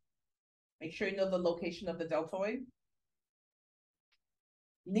 Deltoid. Make sure you know the location of the deltoid.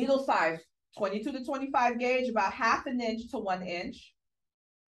 Needle size, 22 to 25 gauge, about 1/2 inch to 1 inch.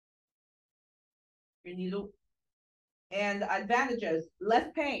 your needle. And advantages, less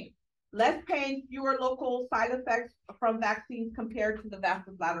pain. Less pain, fewer local side effects from vaccines compared to the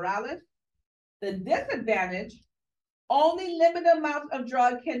vastus lateralis. The disadvantage, only limited amounts of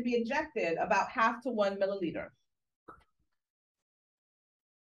drug can be injected, about 0.5 to 1 milliliter.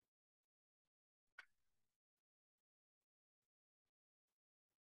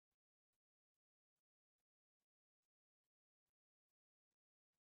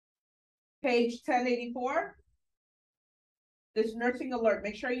 Page 1084. This nursing alert,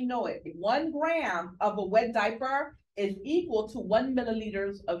 make sure you know it. 1 gram of a wet diaper is equal to 1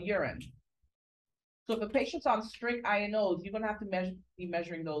 milliliters of urine. So if a patient's on strict INOs, you're gonna have to be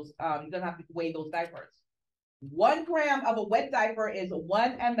measuring those, you're gonna have to weigh those diapers. 1 gram of a wet diaper is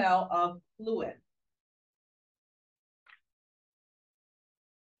 1 ml of fluid.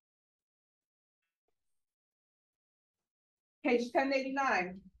 Page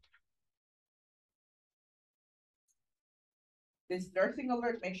 1089. This nursing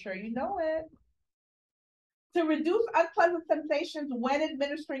alert, make sure you know it. To reduce unpleasant sensations when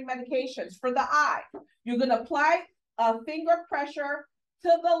administering medications for the eye, you're going to apply a finger pressure to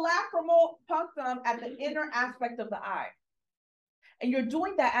the lacrimal punctum at the inner aspect of the eye. And you're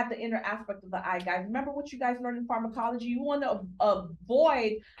doing that at the inner aspect of the eye, guys. Remember what you guys learned in pharmacology? You want to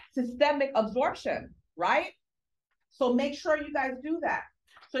avoid systemic absorption, right? So make sure you guys do that.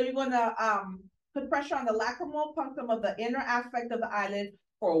 So you're going to put pressure on the lacrimal punctum of the inner aspect of the eyelid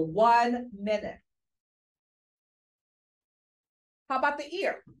for 1 minute. How about the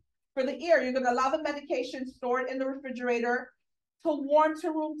ear? For the ear, you're going to allow the medication stored in the refrigerator to warm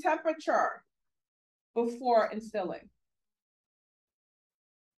to room temperature before instilling.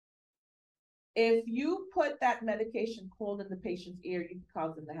 If you put that medication cold in the patient's ear, you can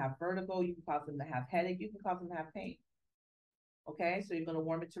cause them to have vertigo, you can cause them to have headache, you can cause them to have pain. Okay, so you're going to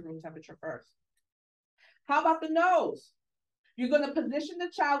warm it to room temperature first. How about the nose? You're going to position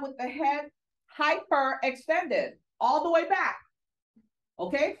the child with the head hyperextended all the way back.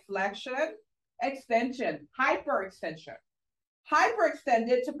 Okay, flexion, extension, hyperextension.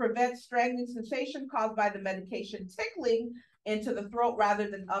 Hyperextended to prevent strangling sensation caused by the medication tickling into the throat rather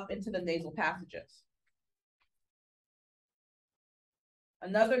than up into the nasal passages.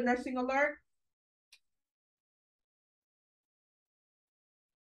 Another nursing alert.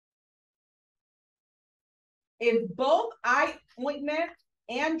 If both eye ointment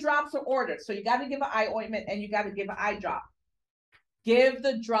and drops are ordered, so you got to give an eye ointment and you got to give an eye drop. Give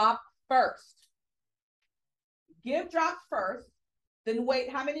the drop first. Give drops first, then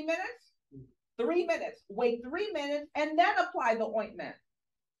wait how many minutes? 3 minutes. Wait 3 minutes and then apply the ointment.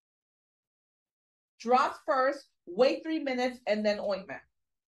 Drops first, wait 3 minutes, and then ointment.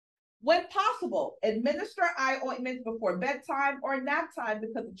 When possible, administer eye ointments before bedtime or nap time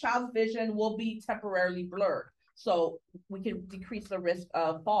because the child's vision will be temporarily blurred. So we can decrease the risk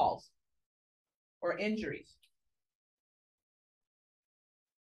of falls or injuries.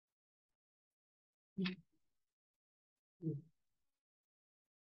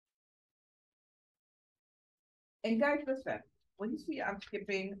 And guys, listen, when you see I'm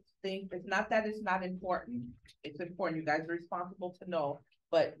skipping things, it's not that it's not important. It's important. You guys are responsible to know,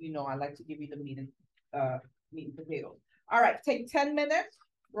 but you know, I like to give you the meat and potatoes. All right, take 10 minutes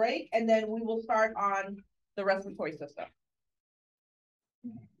break, and then we will start on the respiratory system.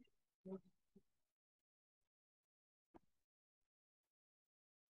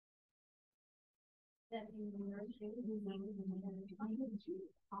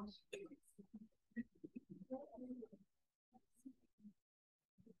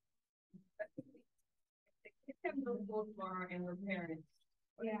 And we're parents.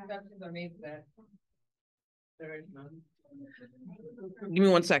 Yeah. Are made that. There is none. Give me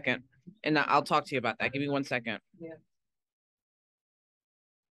 1 second, and I'll talk to you about that. Give me 1 second. Yeah.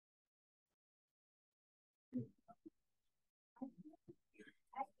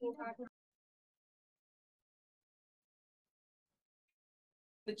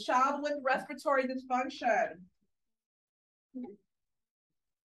 The child with respiratory dysfunction.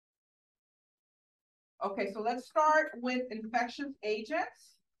 Okay, so let's start with infectious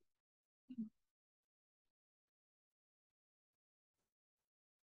agents.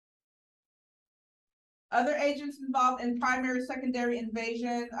 Other agents involved in primary, secondary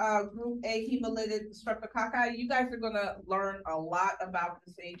invasion, group A, hemolytic streptococci. You guys are gonna learn a lot about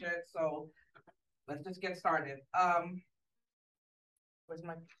this agent, so let's just get started. Where's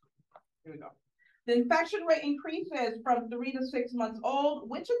my, here we go. The infection rate increases from 3 to 6 months old,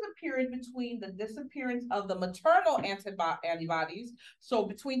 which is a period between the disappearance of the maternal antibodies, so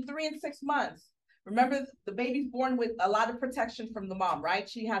between 3 and 6 months, Remember, the baby's born with a lot of protection from the mom, right?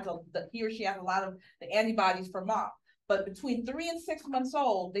 He or she has a lot of the antibodies for mom. But between 3 and 6 months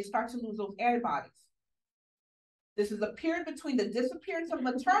old, they start to lose those antibodies. This is a period between the disappearance of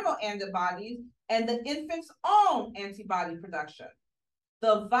maternal antibodies and the infant's own antibody production.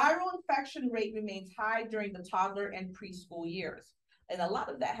 The viral infection rate remains high during the toddler and preschool years. And a lot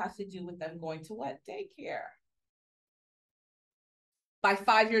of that has to do with them going to what? Daycare. By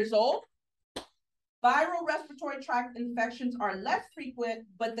 5 years old, viral respiratory tract infections are less frequent,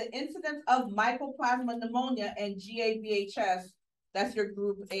 but the incidence of mycoplasma pneumonia and GAVHS, that's your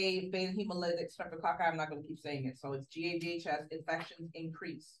group A beta hemolytic streptococci, I'm not going to keep saying it, so it's GAVHS infections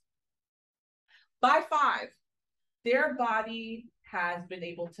increase. By 5, their body has been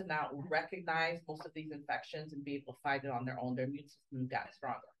able to now recognize most of these infections and be able to fight it on their own. Their immune system got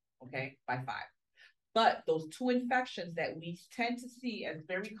stronger, okay, by 5. But those 2 infections that we tend to see as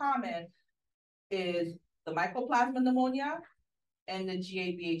very common is the mycoplasma pneumonia and the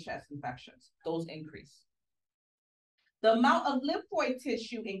GAVHS infections. Those increase. The amount of lymphoid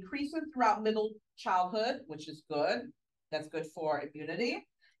tissue increases throughout middle childhood, which is good. That's good for immunity.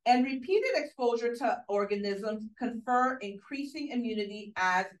 And repeated exposure to organisms confer increasing immunity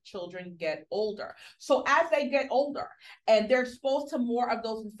as children get older. So as they get older and they're exposed to more of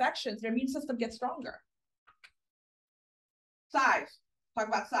those infections, their immune system gets stronger. Size, talk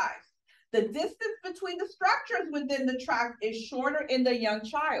about size. The distance between the structures within the tract is shorter in the young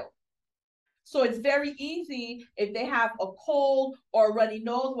child. So it's very easy if they have a cold or a runny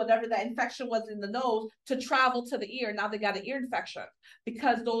nose, whatever that infection was in the nose, to travel to the ear. Now they got an ear infection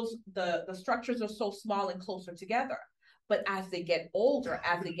because the structures are so small and closer together. But as they get older,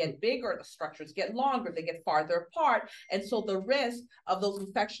 as they get bigger, the structures get longer, they get farther apart. And so the risk of those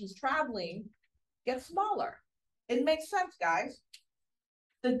infections traveling gets smaller. It makes sense, guys.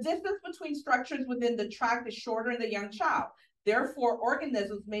 The distance between structures within the tract is shorter in the young child. Therefore,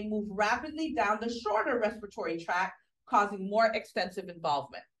 organisms may move rapidly down the shorter respiratory tract, causing more extensive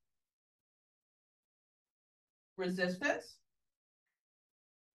involvement. Resistance.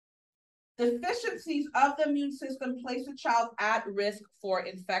 Deficiencies of the immune system place a child at risk for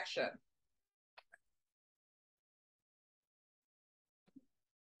infection.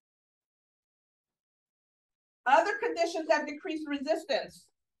 Other conditions that decrease resistance.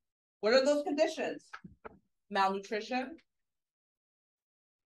 What are those conditions? Malnutrition.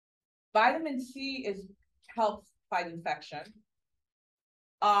 Vitamin C helps fight infection.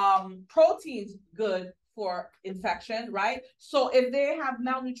 Proteins good for infection, right? So if they have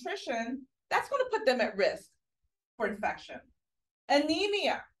malnutrition, that's going to put them at risk for infection.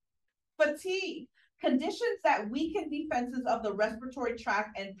 Anemia, fatigue, conditions that weaken defenses of the respiratory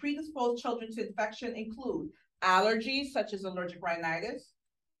tract and predispose children to infection include allergies such as allergic rhinitis,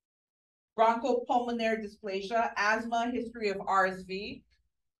 bronchopulmonary dysplasia, asthma, history of RSV,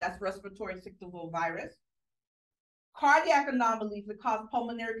 that's respiratory syncytial virus, cardiac anomalies that cause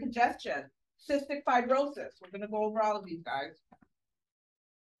pulmonary congestion, cystic fibrosis. We're going to go over all of these, guys.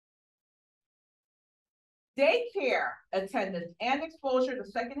 Daycare attendance and exposure to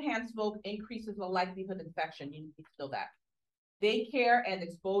secondhand smoke increases the likelihood of infection. You need to know that. Daycare and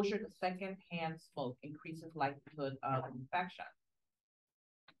exposure to secondhand smoke increases likelihood of infection.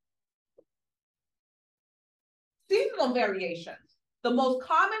 Seasonal variations. The most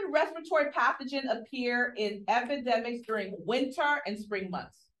common respiratory pathogen appear in epidemics during winter and spring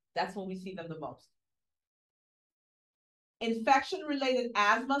months. That's when we see them the most. Infection-related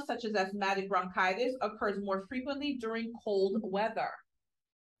asthma, such as asthmatic bronchitis, occurs more frequently during cold weather.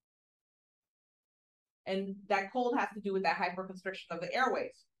 And that cold has to do with that hyperconstriction of the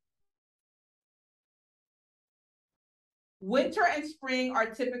airways. Winter and spring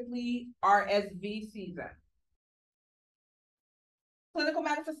are typically RSV season. Clinical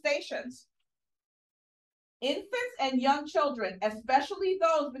manifestations. Infants and young children, especially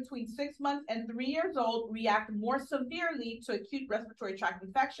those between 6 months and 3 years old, react more severely to acute respiratory tract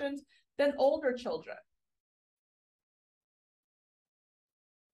infections than older children.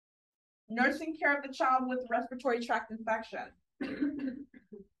 Nursing care of the child with respiratory tract infection. The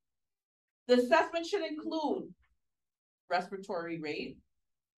assessment should include respiratory rate.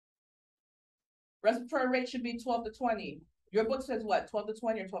 Respiratory rate should be 12 to 20. Your book says what, 12 to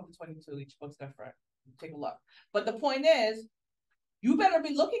 20 or 12 to 22? Each book's different. Take a look. But the point is, you better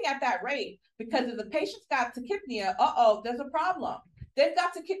be looking at that rate, because if the patient's got tachypnea, there's a problem. They've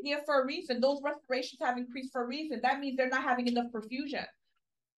got tachypnea for a reason. Those respirations have increased for a reason. That means they're not having enough perfusion.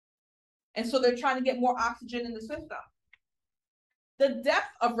 And so they're trying to get more oxygen in the system. The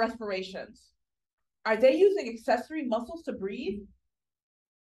depth of respirations. Are they using accessory muscles to breathe?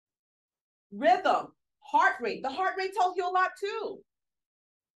 Rhythm, heart rate. The heart rate tells you a lot too.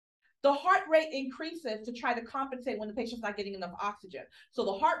 The heart rate increases to try to compensate when the patient's not getting enough oxygen. So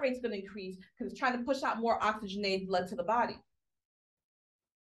the heart rate's going to increase because it's trying to push out more oxygenated blood to the body.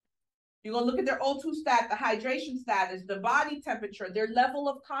 You're going to look at their O2 stat, the hydration status, the body temperature, their level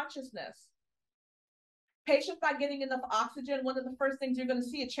of consciousness. Patients not getting enough oxygen, one of the first things you're going to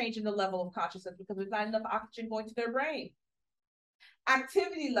see a change in the level of consciousness because there's not enough oxygen going to their brain.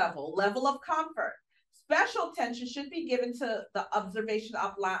 Activity level, level of comfort. Special attention should be given to the observation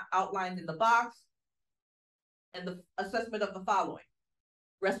outlined in the box and the assessment of the following.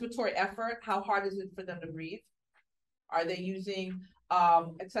 Respiratory effort, how hard is it for them to breathe? Are they using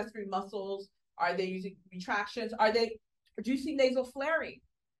accessory muscles? Are they using retractions? Are they producing nasal flaring?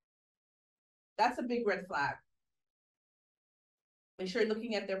 That's a big red flag. Make sure you're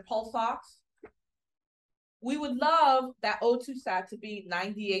looking at their pulse ox. We would love that O2 stat to be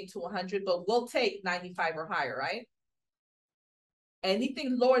 98 to 100, but we'll take 95 or higher, right?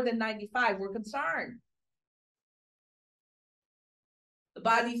 Anything lower than 95, we're concerned. The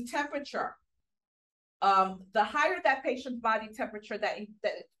body's temperature. The higher that patient's body temperature, that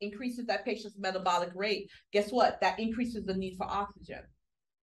increases that patient's metabolic rate. Guess what? That increases the need for oxygen.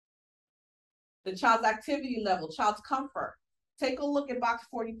 The child's activity level, child's comfort. Take a look at box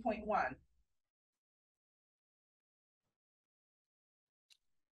 40.1.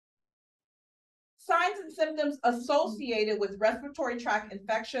 Signs and symptoms associated with respiratory tract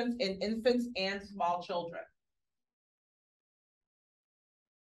infections in infants and small children.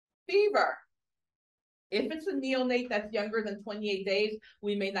 Fever. If it's a neonate that's younger than 28 days,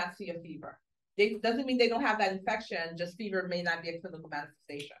 we may not see a fever. It doesn't mean they don't have that infection, just fever may not be a clinical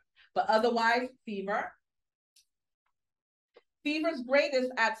manifestation. But otherwise, fever. Fever's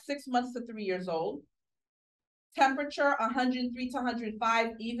greatest at 6 months to 3 years old. Temperature 103 to 105,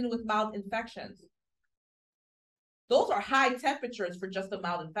 even with mild infections. Those are high temperatures for just a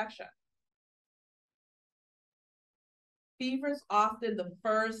mild infection. Fever is often the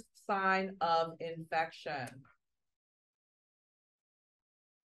first sign of infection.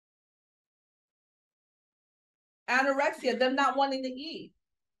 Anorexia, them not wanting to eat.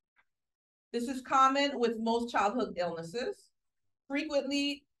 This is common with most childhood illnesses,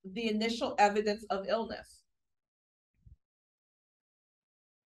 frequently the initial evidence of illness.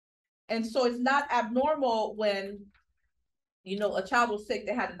 And so it's not abnormal when, you know, a child was sick,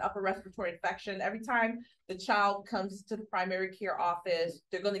 they had an upper respiratory infection. Every time the child comes to the primary care office,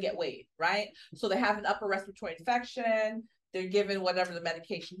 they're going to get weighed, right? So they have an upper respiratory infection, they're given whatever the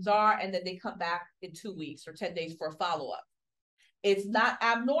medications are, and then they come back in 2 weeks or 10 days for a follow-up. It's not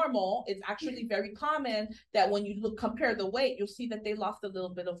abnormal. It's actually very common that when you compare the weight, you'll see that they lost a little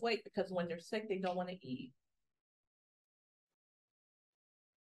bit of weight because when they're sick, they don't want to eat.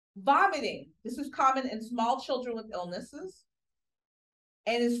 Vomiting. This is common in small children with illnesses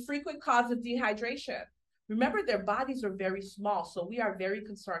and is frequent cause of dehydration. Remember, their bodies are very small, so we are very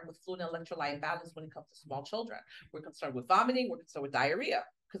concerned with fluid and electrolyte imbalance when it comes to small children. We're concerned with vomiting, we're concerned with diarrhea,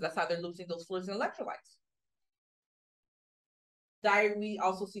 because that's how they're losing those fluids and electrolytes. We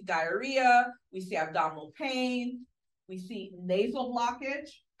also see diarrhea, we see abdominal pain, we see nasal blockage.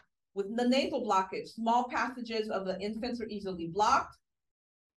 With the nasal blockage, small passages of the infants are easily blocked,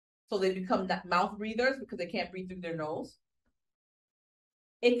 so they become mouth breathers because they can't breathe through their nose.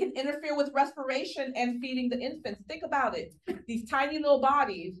 It can interfere with respiration and feeding the infants. Think about it. These tiny little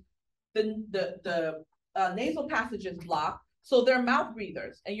bodies, the nasal passage is blocked, so they're mouth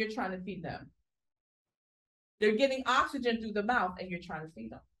breathers, and you're trying to feed them. They're getting oxygen through the mouth, and you're trying to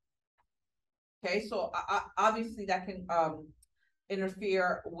feed them. Okay, so obviously that can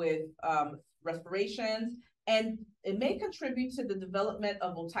interfere with respirations, and it may contribute to the development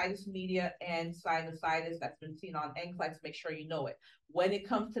of otitis media and sinusitis that's been seen on NCLEX. Make sure you know it. When it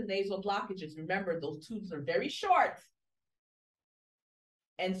comes to nasal blockages, remember those tubes are very short.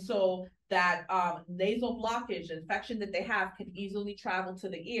 And so that nasal blockage infection that they have can easily travel to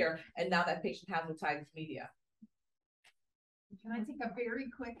the ear, and now that patient has otitis media. Can I take a very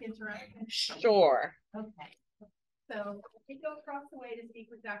quick interruption? Sure. Okay. So I go across the way to speak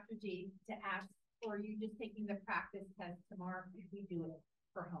with Dr. G to ask, or are you just taking the practice test tomorrow if we do it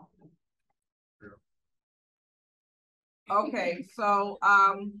for home? Okay, so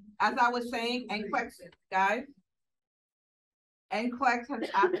as I was saying, NCLEX, guys, NCLEX has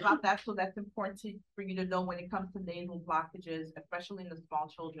asked about that, so that's important for you to know when it comes to nasal blockages, especially in the small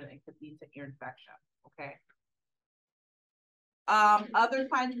children, it could lead to ear infection, okay? Other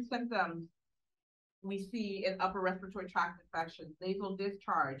signs and symptoms we see in upper respiratory tract infections, nasal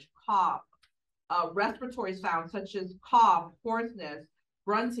discharge, cough, respiratory sounds such as cough, hoarseness,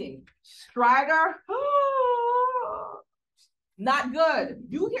 grunting. Strider, not good.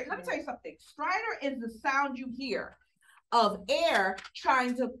 You hear, let me tell you something. Strider is the sound you hear of air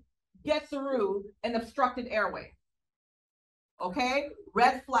trying to get through an obstructed airway. Okay,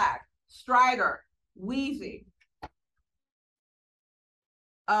 red flag, stridor, wheezing.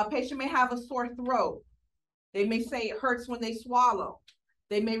 Patient may have a sore throat. They may say it hurts when they swallow.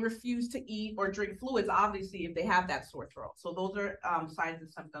 They may refuse to eat or drink fluids, obviously, if they have that sore throat. So those are signs and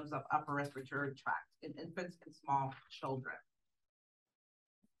symptoms of upper respiratory tract in infants and small children.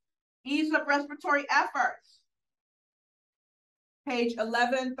 Ease of respiratory efforts. Page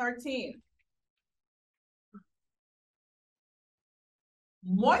 1113.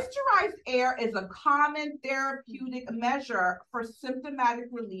 Moisturized air is a common therapeutic measure for symptomatic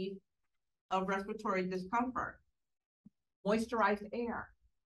relief of respiratory discomfort. Moisturized air.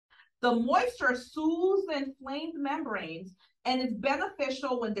 The moisture soothes the inflamed membranes and is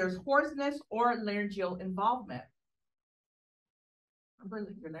beneficial when there's hoarseness or laryngeal involvement.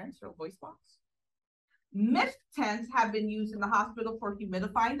 Remember your larynx or voice box? Mist tents have been used in the hospital for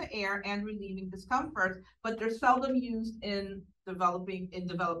humidifying the air and relieving discomfort, but they're seldom used in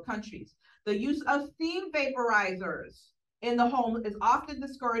developed countries. The use of steam vaporizers in the home is often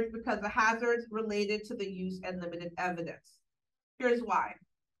discouraged because of hazards related to the use and limited evidence. Here's why.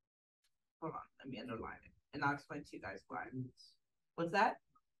 Hold on, let me underline it, and I'll explain to you guys why. What's that?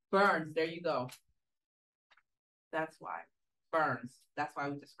 Burns, there you go. That's why. Burns, that's why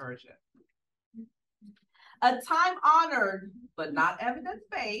we discourage it. A time-honored, but not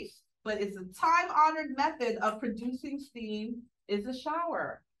evidence-based, but it's a time-honored method of producing steam is a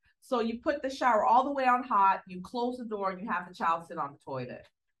shower. So you put the shower all the way on hot, you close the door, and you have the child sit on the toilet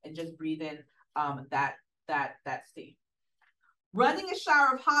and just breathe in that steam. Running a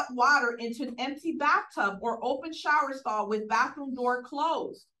shower of hot water into an empty bathtub or open shower stall with bathroom door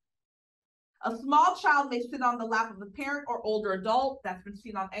closed. A small child may sit on the lap of a parent or older adult. That's been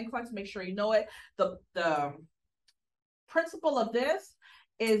seen on NCLEX. Make sure you know it. The principle of this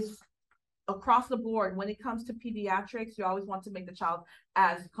is across the board. When it comes to pediatrics, you always want to make the child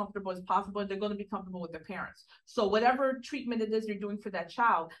as comfortable as possible, and they're going to be comfortable with their parents. So whatever treatment it is you're doing for that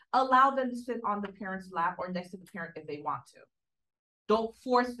child, allow them to sit on the parent's lap or next to the parent if they want to. Don't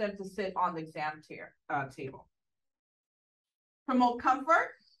force them to sit on the exam table. Promote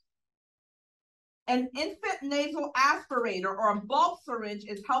comfort. An infant nasal aspirator or a bulk syringe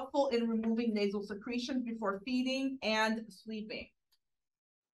is helpful in removing nasal secretions before feeding and sleeping.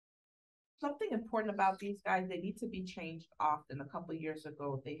 Something important about these guys, they need to be changed often. A couple of years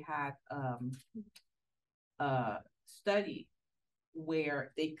ago, they had a study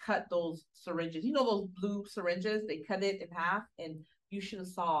where they cut those syringes, you know, those blue syringes, they cut it in half, and you should have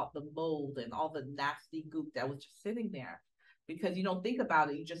saw the mold and all the nasty goop that was just sitting there, because you don't think about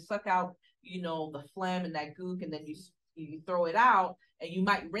it. You just suck out, you know, the phlegm and that gook, and then you throw it out, and you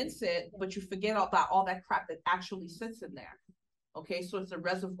might rinse it, but you forget about all that crap that actually sits in there. Okay, so it's a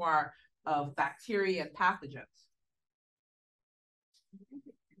reservoir of bacteria and pathogens.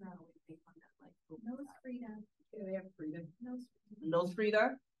 Nose freedom. They have freedom. Nose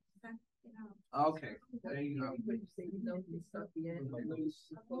breather. Okay, there you go.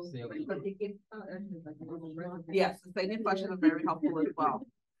 Yes, the saline flushes are very helpful as well.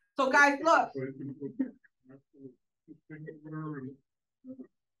 So guys, look.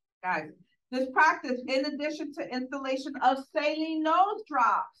 Guys, this practice, in addition to installation of saline nose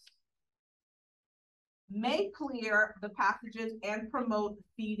drops, may clear the passages and promote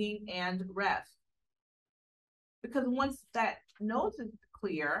feeding and rest. Because once that nose is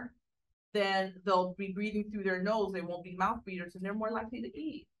clear, then they'll be breathing through their nose. They won't be mouth breathers, and they're more likely to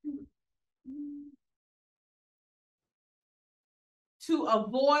eat. To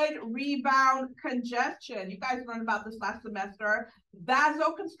avoid rebound congestion, you guys learned about this last semester.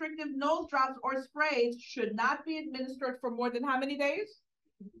 Vasoconstrictive nose drops or sprays should not be administered for more than how many days?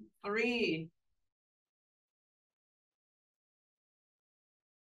 3.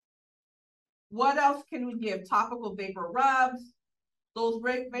 What else can we give? Topical vapor rubs. Those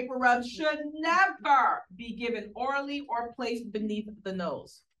vapor rubs should never be given orally or placed beneath the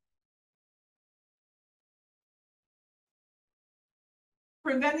nose.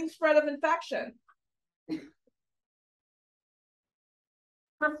 Preventing spread of infection.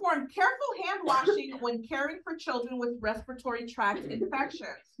 Perform careful hand washing when caring for children with respiratory tract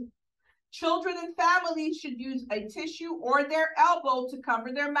infections. Children and families should use a tissue or their elbow to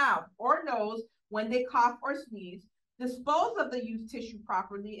cover their mouth or nose when they cough or sneeze. Dispose of the used tissue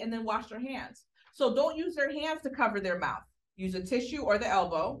properly and then wash their hands. So don't use their hands to cover their mouth. Use a tissue or the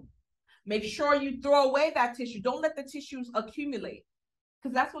elbow. Make sure you throw away that tissue. Don't let the tissues accumulate.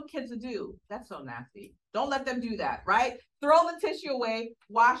 Because that's what kids do. That's so nasty. Don't let them do that, right? Throw the tissue away,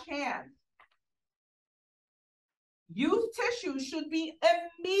 wash hands. Used tissue should be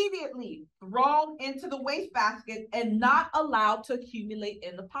immediately thrown into the wastebasket and not allowed to accumulate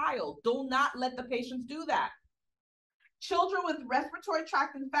in the pile. Do not let the patients do that. Children with respiratory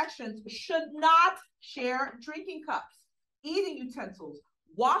tract infections should not share drinking cups, eating utensils,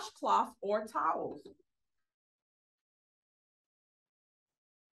 washcloths, or towels.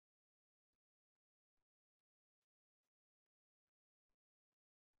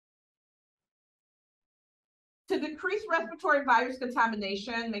 To decrease respiratory virus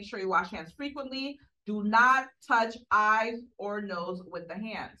contamination, make sure you wash hands frequently. Do not touch eyes or nose with the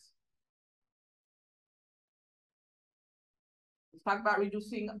hands. Let's talk about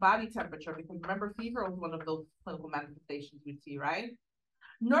reducing body temperature, because remember, fever was one of those clinical manifestations we see, right?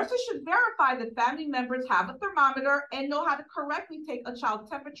 Nurses should verify that family members have a thermometer and know how to correctly take a child's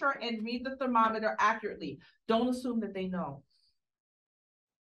temperature and read the thermometer accurately. Don't assume that they know.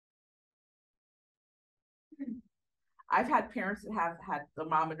 I've had parents that have had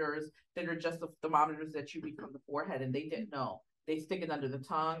thermometers that are just the thermometers that you read from the forehead, and they didn't know. They stick it under the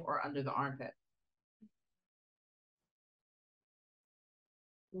tongue or under the armpit.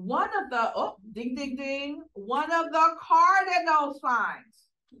 One of the, oh, ding, ding, ding, one of the cardinal signs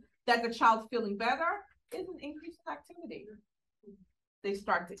that the child's feeling better is an increase in activity. They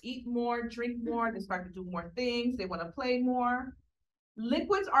start to eat more, drink more, they start to do more things, they want to play more.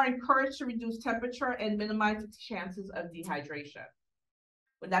 Liquids are encouraged to reduce temperature and minimize the chances of dehydration.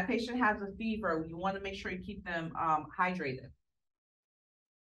 When that patient has a fever, you want to make sure you keep them hydrated.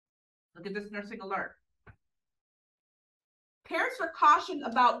 Look at this nursing alert. Parents are cautioned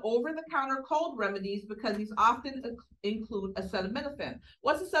about over-the-counter cold remedies because these often include acetaminophen.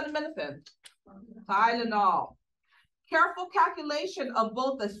 What's acetaminophen? Tylenol. Careful calculation of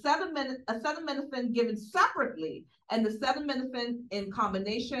both the acetaminophen given separately and the acetaminophen in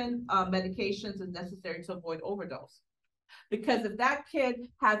combination medications is necessary to avoid overdose. Because if that kid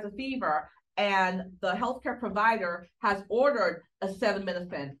has a fever and the healthcare provider has ordered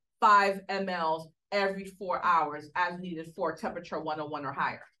acetaminophen 5 mLs every 4 hours as needed for temperature 101 or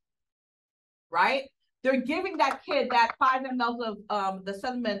higher, right? They're giving that kid that 5 mLs of the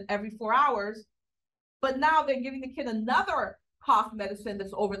acetaminophen every 4 hours, but now they're giving the kid another cough medicine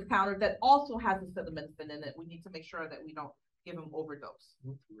that's over the counter that also has acetaminophen in it. We need to make sure that we don't give them overdose.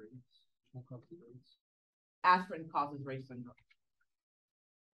 Aspirin causes Ray's syndrome.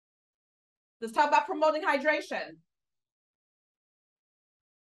 Let's talk about promoting hydration.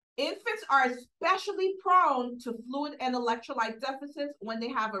 Infants are especially prone to fluid and electrolyte deficits when they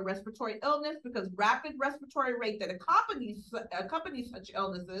have a respiratory illness because rapid respiratory rate that accompanies such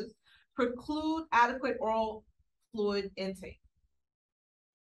illnesses preclude adequate oral fluid intake.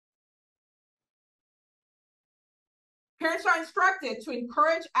 Parents are instructed to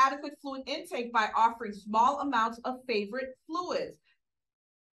encourage adequate fluid intake by offering small amounts of favorite fluids.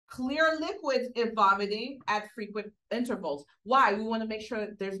 Clear liquids if vomiting at frequent intervals. Why? We want to make sure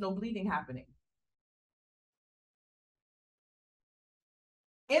that there's no bleeding happening.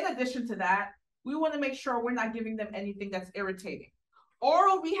 In addition to that, we want to make sure we're not giving them anything that's irritating.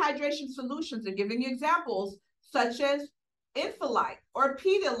 Oral rehydration solutions are giving you examples such as Infilite or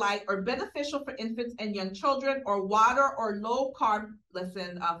Pedialyte are beneficial for infants and young children, or water or low carb, less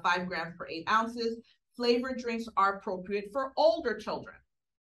than 5 grams per 8 ounces. Flavored drinks are appropriate for older children.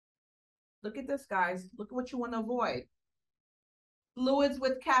 Look at this, guys. Look at what you want to avoid. Fluids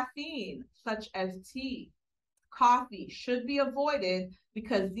with caffeine, such as tea, coffee, should be avoided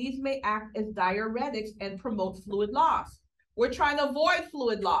because these may act as diuretics and promote fluid loss. We're trying to avoid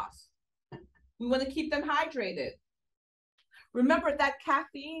fluid loss. We want to keep them hydrated. Remember that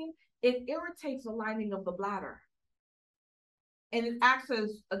caffeine, it irritates the lining of the bladder. And it acts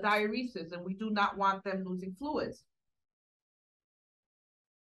as a diuresis, and we do not want them losing fluids.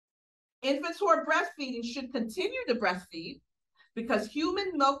 Infants who are breastfeeding should continue to breastfeed because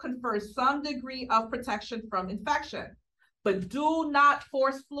human milk confers some degree of protection from infection, but do not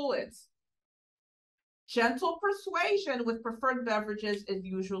force fluids. Gentle persuasion with preferred beverages is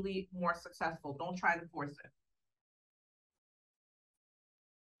usually more successful. Don't try to force it.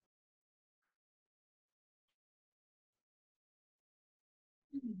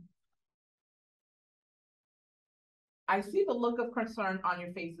 I see the look of concern on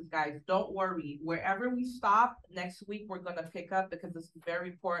your faces, guys. Don't worry. Wherever we stop, next week we're going to pick up because this is very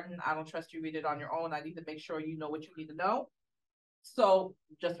important. I don't trust you read it on your own. I need to make sure you know what you need to know. So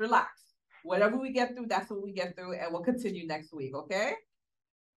just relax. Whatever we get through, that's what we get through, and we'll continue next week, okay?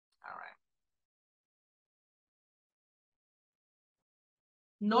 All right.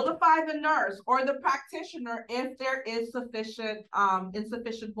 Notify the nurse or the practitioner if there is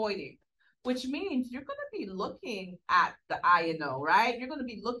insufficient voiding, which means you're going to be looking at the I&O, right? You're going to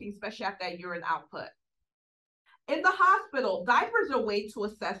be looking especially at that urine output. In the hospital, diapers are a way to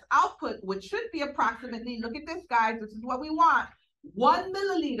assess output, which should be approximately, look at this, guys, this is what we want, 1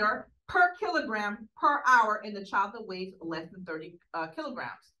 milliliter per kilogram per hour in the child that weighs less than 30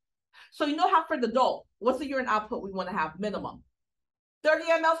 kilograms. So you know how for the adult, what's the urine output we want to have minimum? 30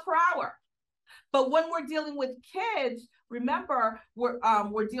 mLs per hour. But when we're dealing with kids, remember,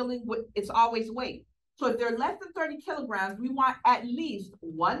 we're dealing with, it's always weight. So if they're less than 30 kilograms, we want at least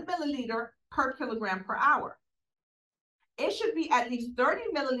 1 milliliter per kilogram per hour. It should be at least 30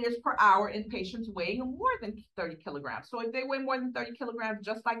 milliliters per hour in patients weighing more than 30 kilograms. So if they weigh more than 30 kilograms,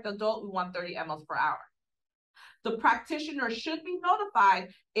 just like the adult, we want 30 mLs per hour. The practitioner should be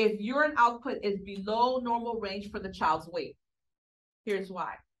notified if urine output is below normal range for the child's weight. Here's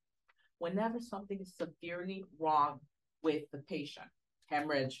why. Whenever something is severely wrong with the patient,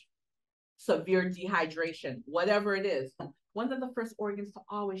 hemorrhage, severe dehydration, whatever it is, one of the first organs to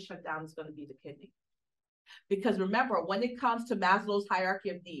always shut down is going to be the kidney. Because remember, when it comes to Maslow's hierarchy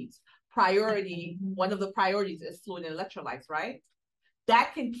of needs, priority, one of the priorities is fluid and electrolytes, right?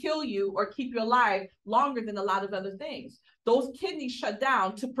 That can kill you or keep you alive longer than a lot of other things. Those kidneys shut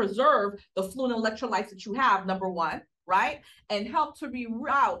down to preserve the fluid and electrolytes that you have, number one, right? And help to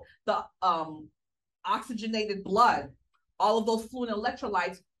reroute the oxygenated blood, all of those fluid and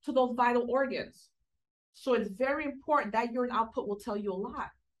electrolytes to those vital organs. So it's very important that urine output will tell you a lot.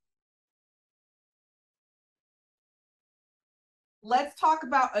 Let's talk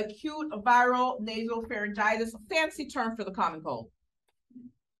about acute viral nasopharyngitis, a fancy term for the common cold.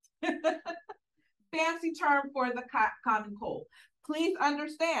 Fancy term for the common cold. Please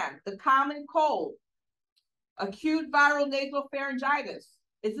understand the common cold, acute viral nasopharyngitis.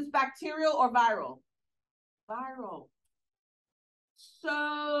 Is this bacterial or viral? Viral.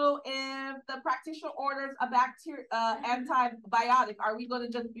 So if the practitioner orders a antibiotic, are we going to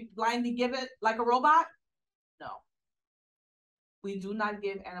just blindly give it like a robot? No. We do not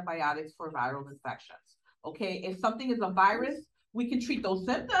give antibiotics for viral infections. Okay, if something is a virus, we can treat those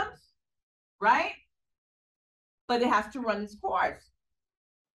symptoms, right? But it has to run its course.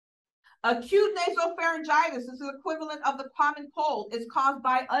 Acute nasopharyngitis is the equivalent of the common cold. It's caused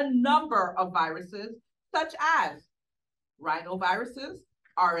by a number of viruses, such as rhinoviruses,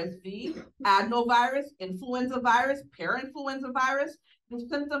 RSV, adenovirus, influenza virus, parainfluenza virus. The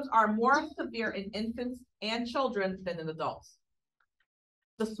symptoms are more severe in infants and children than in adults.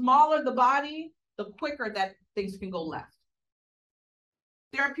 The smaller the body, the quicker that things can go left.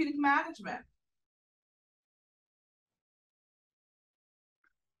 Therapeutic management.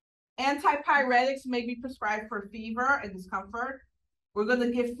 Antipyretics may be prescribed for fever and discomfort. We're going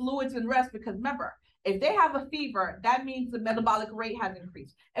to give fluids and rest because remember, if they have a fever, that means the metabolic rate has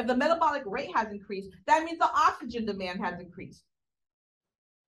increased. If the metabolic rate has increased, that means the oxygen demand has increased.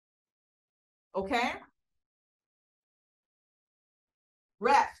 Okay?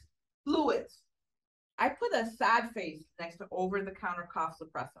 Rest, fluids. I put a sad face next to over-the-counter cough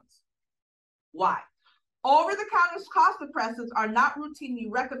suppressants. Why? Over-the-counter cough suppressants are not routinely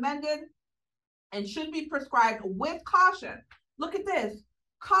recommended and should be prescribed with caution. Look at this.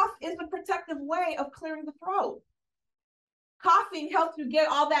 Cough is a protective way of clearing the throat. Coughing helps you get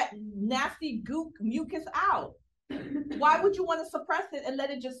all that nasty goop mucus out. Why would you want to suppress it and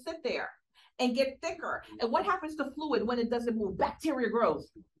let it just sit there and get thicker? And what happens to fluid when it doesn't move? Bacteria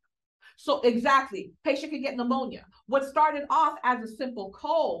grows. So exactly, patient can get pneumonia. What started off as a simple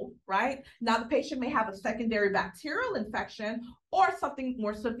cold, right? Now the patient may have a secondary bacterial infection or something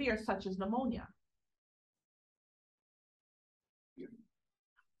more severe, such as pneumonia.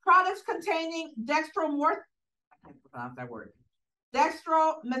 Products containing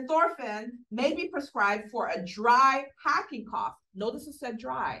dextromethorphan may be prescribed for a dry hacking cough. Notice it said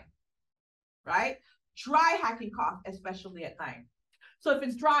dry, right? Dry hacking cough, especially at night. So if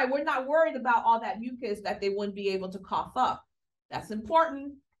it's dry, we're not worried about all that mucus that they wouldn't be able to cough up. That's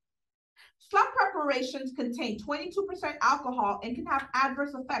important. Some preparations contain 22% alcohol and can have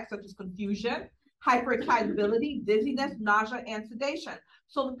adverse effects such as confusion, hyperexcitability, dizziness, nausea, and sedation.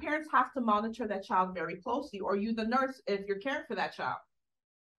 So the parents have to monitor that child very closely, or you, the nurse, if you're caring for that child.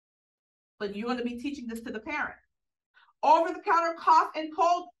 But you're going to be teaching this to the parent. Over-the-counter cough and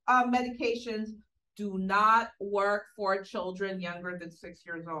cold medications do not work for children younger than 6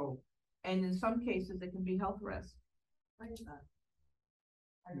 years old. And in some cases, it can be health risk. Why is that?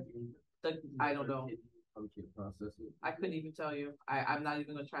 I don't know. I couldn't even tell you. I'm not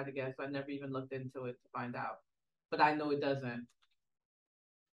even going to try to guess. I never even looked into it to find out. But I know it doesn't.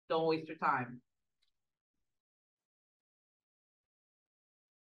 Don't waste your time.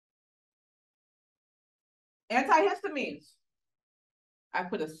 Antihistamines. I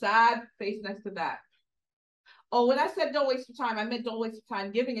put a sad face next to that. Oh, when I said don't waste your time, I meant don't waste your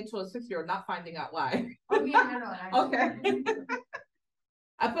time giving it to a 6-year-old, not finding out why. Oh, yeah, no. Okay.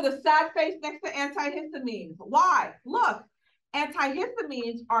 I put a sad face next to antihistamines. Why? Look,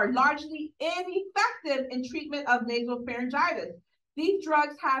 antihistamines are largely ineffective in treatment of nasopharyngitis. These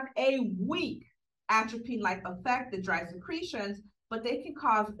drugs have a weak atropine-like effect that drives secretions, but they can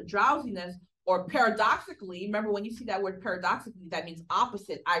cause drowsiness or paradoxically, remember when you see that word paradoxically, that means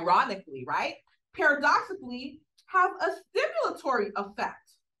opposite, ironically, right? Paradoxically, have a stimulatory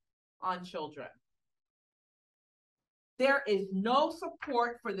effect on children. There is no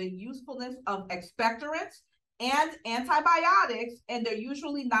support for the usefulness of expectorants and antibiotics, and they're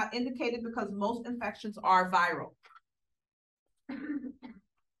usually not indicated because most infections are viral.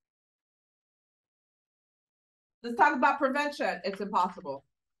 Let's talk about prevention. It's impossible.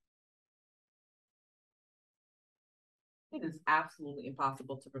 It is absolutely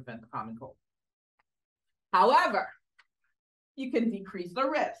impossible to prevent the common cold. However, you can decrease the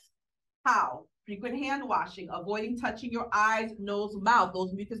risk. How? Frequent hand washing, avoiding touching your eyes, nose, mouth,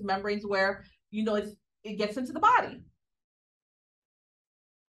 those mucous membranes where, you know, it gets into the body.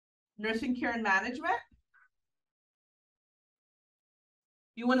 Nursing care and management.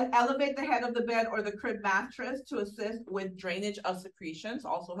 You want to elevate the head of the bed or the crib mattress to assist with drainage of secretions,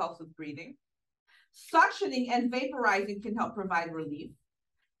 also helps with breathing. Suctioning and vaporizing can help provide relief.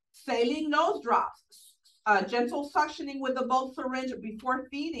 Saline nose drops, gentle suctioning with a bulk syringe before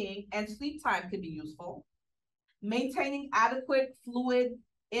feeding and sleep time can be useful. Maintaining adequate fluid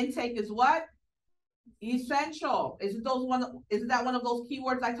intake is what? Essential. Isn't that one of those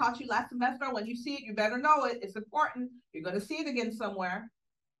keywords I taught you last semester? When you see it, you better know it. It's important. You're going to see it again somewhere.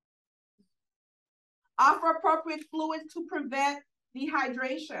 Offer appropriate fluids to prevent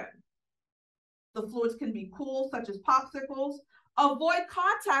dehydration. The fluids can be cool, such as popsicles. Avoid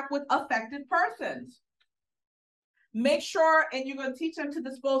contact with affected persons. Make sure, and you're going to teach them to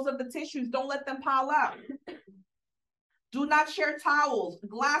dispose of the tissues. Don't let them pile up. Do not share towels,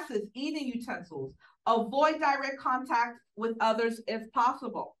 glasses, eating utensils. Avoid direct contact with others if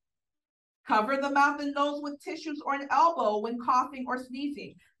possible. Cover the mouth and nose with tissues or an elbow when coughing or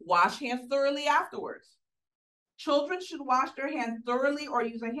sneezing. Wash hands thoroughly afterwards. Children should wash their hands thoroughly or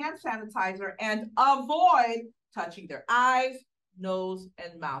use a hand sanitizer and avoid touching their eyes, nose,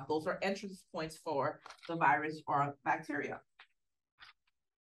 and mouth. Those are entrance points for the virus or bacteria.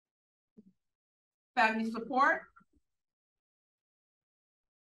 Family support.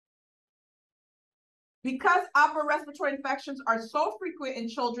 Because upper respiratory infections are so frequent in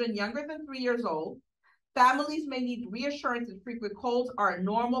children younger than 3 years old, families may need reassurance that frequent colds are a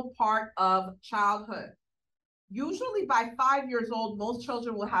normal part of childhood. Usually by 5 years old, most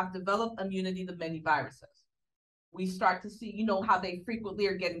children will have developed immunity to many viruses. We start to see, you know, how they frequently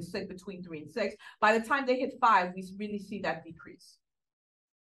are getting sick between 3 and 6. By the time they hit 5, we really see that decrease.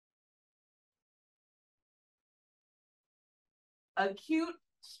 Acute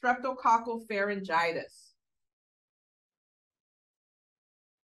streptococcal pharyngitis.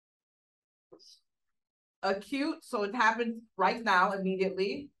 Acute, so it happens right now,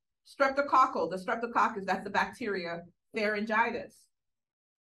 immediately. Streptococcal, the streptococcus, that's the bacteria. Pharyngitis,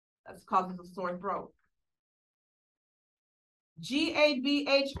 that causes a sore throat.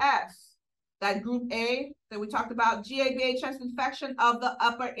 GABHS, that group A that we talked about, GABHS infection of the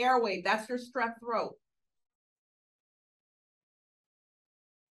upper airway, that's your strep throat.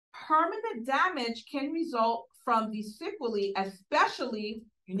 Permanent damage can result from the sequelae, especially,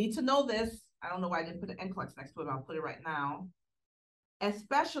 you need to know this, I don't know why I didn't put an NCLEX next to it, I'll put it right now,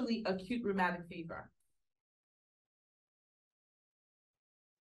 especially acute rheumatic fever.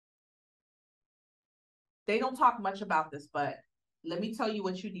 They don't talk much about this, but let me tell you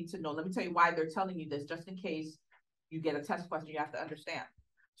what you need to know. Let me tell you why they're telling you this, just in case you get a test question you have to understand.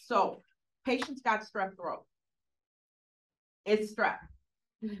 So, patients got strep throat. It's strep.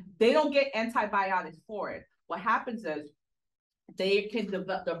 They don't get antibiotics for it. What happens is their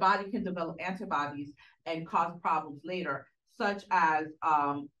body can develop antibodies and cause problems later, such as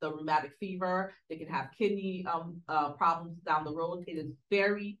the rheumatic fever. They can have kidney problems down the road. It is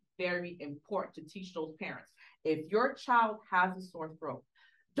very, very important to teach those parents. If your child has a sore throat,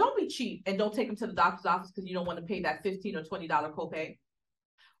 don't be cheap and don't take them to the doctor's office because you don't want to pay that $15 or $20 copay.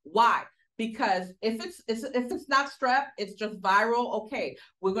 Why? Because if it's not strep, it's just viral. Okay,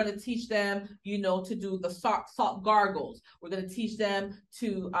 we're going to teach them, to do the salt gargles. We're going to teach them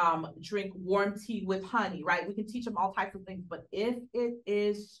to drink warm tea with honey, right? We can teach them all types of things. But if it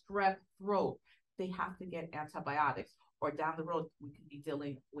is strep throat, they have to get antibiotics, or down the road we could be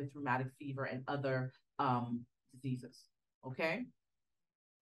dealing with rheumatic fever and other diseases. Okay.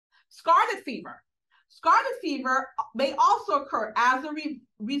 Scarlet fever. Scarlet fever may also occur as a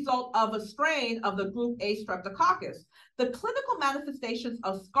result of a strain of the group A streptococcus. The clinical manifestations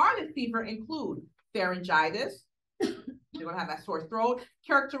of scarlet fever include pharyngitis, you're going to have that sore throat,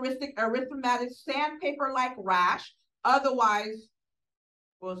 characteristic erythematous sandpaper-like rash. Otherwise,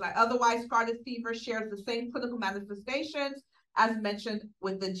 scarlet fever shares the same clinical manifestations as mentioned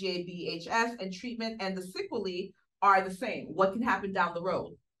with the GABHS, and treatment and the sequelae are the same. What can happen down the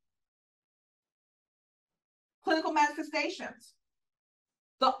road? Clinical manifestations.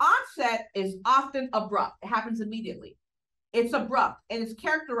 The onset is often abrupt. It happens immediately. It's abrupt and it's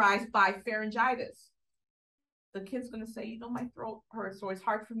characterized by pharyngitis. The kid's going to say, my throat hurts, so it's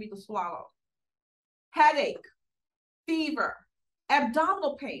hard for me to swallow. Headache, fever,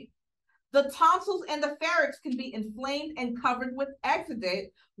 abdominal pain. The tonsils and the pharynx can be inflamed and covered with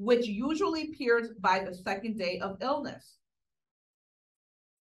exudate, which usually appears by the second day of illness.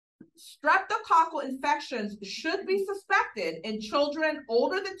 Streptococcal infections should be suspected in children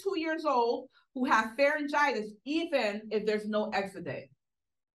older than 2 years old who have pharyngitis, even if there's no exudate.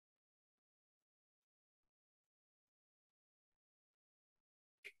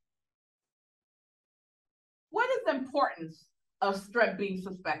 What is the importance of strep being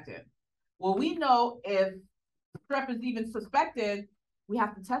suspected? Well, we know if strep is even suspected, we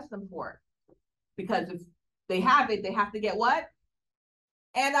have to test them for it. Because if they have it, they have to get what?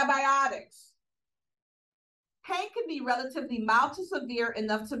 Antibiotics. Pain can be relatively mild to severe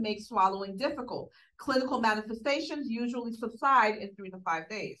enough to make swallowing difficult. Clinical manifestations usually subside in 3 to 5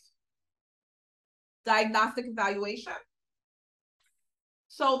 days. Diagnostic evaluation.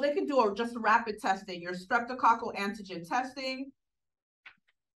 So they can do just a rapid testing, your streptococcal antigen testing,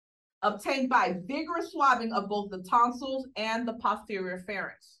 obtained by vigorous swabbing of both the tonsils and the posterior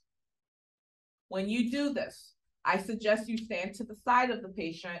pharynx. When you do this, I suggest you stand to the side of the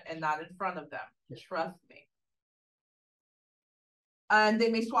patient and not in front of them. Trust me. And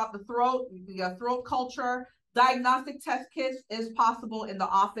they may swab the throat, a throat culture. Diagnostic test kits is possible in the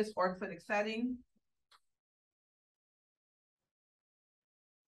office or clinic setting.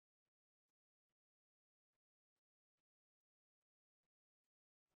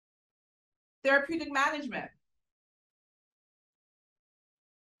 Therapeutic management.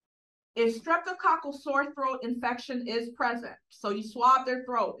 If streptococcal sore throat infection is present, so you swab their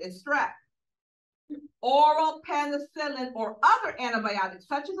throat, it's strep, oral penicillin or other antibiotics,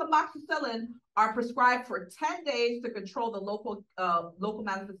 such as amoxicillin, are prescribed for 10 days to control the local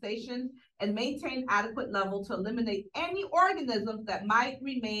manifestations and maintain adequate level to eliminate any organisms that might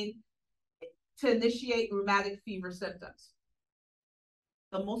remain to initiate rheumatic fever symptoms.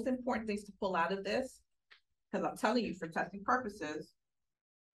 The most important things to pull out of this, because I'm telling you for testing purposes,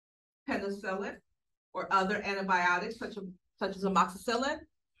 penicillin or other antibiotics such as amoxicillin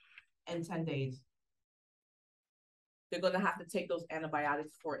in 10 days. They're going to have to take those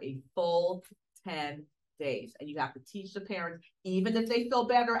antibiotics for a full 10 days. And you have to teach the parents, even if they feel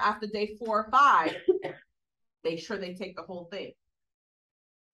better after day 4 or 5, make sure they take the whole thing.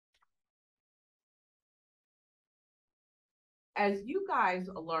 As you guys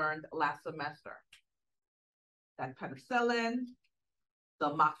learned last semester, that penicillin, the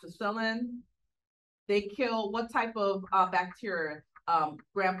amoxicillin, they kill what type of bacteria?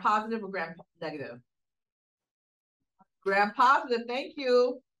 Gram-positive or gram-negative? Gram-positive, thank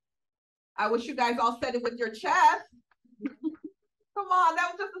you. I wish you guys all said it with your chest. Come on,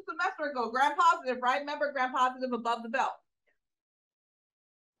 that was just a semester ago. Gram-positive, right? Remember gram-positive above the belt.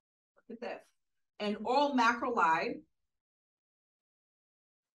 Look at this. And oral macrolide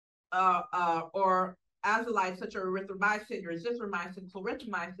or azolide, such as erythromycin, or azithromycin,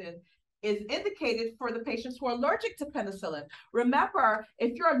 clarithromycin, is indicated for the patients who are allergic to penicillin. Remember,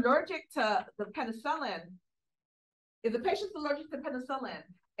 if you're allergic to the penicillin, if the patient's allergic to penicillin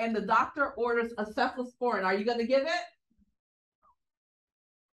and the doctor orders a cephalosporin, are you going to give it?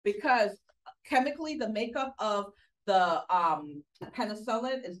 Because chemically, the makeup of the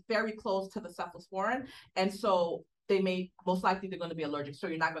penicillin is very close to the cephalosporin, and so most likely they're going to be allergic, so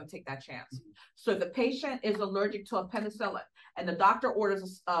you're not going to take that chance. So if the patient is allergic to a penicillin and the doctor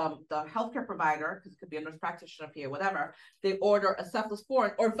orders the healthcare provider, because it could be a nurse practitioner, PA, whatever, they order a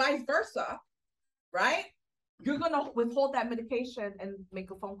cephalosporin or vice versa, right? you're gonna withhold that medication and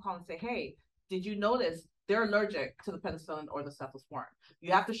make a phone call and say, hey, did you notice they're allergic to the penicillin or the cephalosporin?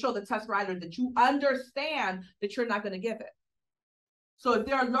 You have to show the test writer that you understand that you're not gonna give it. So if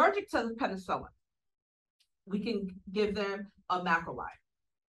they're allergic to the penicillin, we can give them a macrolide.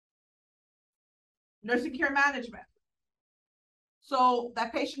 Nursing care management. So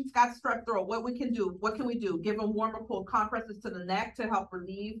that patient's got strep throat. What can we do? Give them warm or cold compresses to the neck to help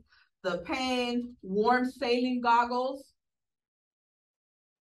relieve the pain. Warm saline goggles.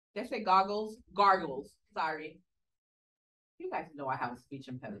 Did I say goggles? Gargles. Sorry. You guys know I have a speech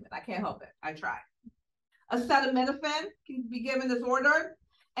impediment. I can't help it. I try. Acetaminophen can be given as ordered.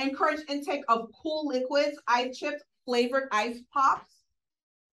 Encourage intake of cool liquids, ice chips, flavored ice pops.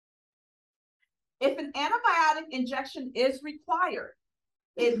 If an antibiotic injection is required,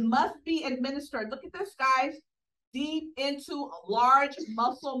 it must be administered, look at this, guys, deep into a large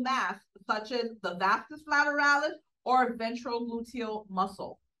muscle mass, such as the vastus lateralis or ventrogluteal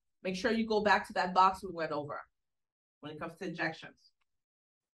muscle. Make sure you go back to that box we went over when it comes to injections.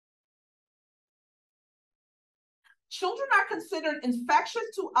 Children are considered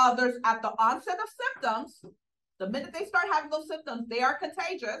infectious to others at the onset of symptoms. The minute they start having those symptoms, they are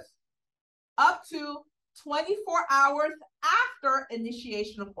contagious, up to 24 hours after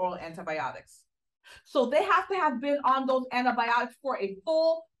initiation of oral antibiotics. So they have to have been on those antibiotics for a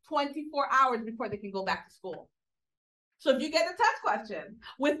full 24 hours before they can go back to school. So if you get a test question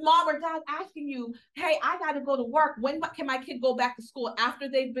with mom or dad asking you, hey, I got to go to work, when can my kid go back to school? After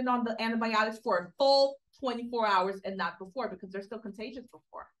they've been on the antibiotics for a full 24 hours and not before, because they're still contagious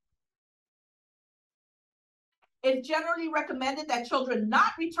before. It's generally recommended that children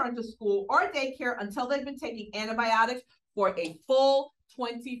not return to school or daycare until they've been taking antibiotics for a full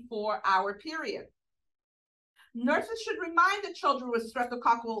 24-hour period. Nurses should remind the children with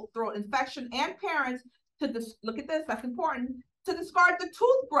streptococcal throat infection and parents to look at this, that's important, to discard the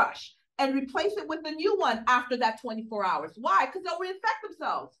toothbrush and replace it with a new one after that 24 hours. Why? Because they'll reinfect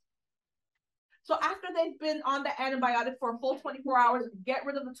themselves. So after they've been on the antibiotic for a full 24 hours, get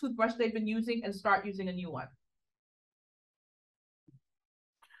rid of the toothbrush they've been using and start using a new one.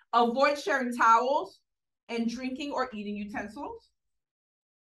 Avoid sharing towels and drinking or eating utensils.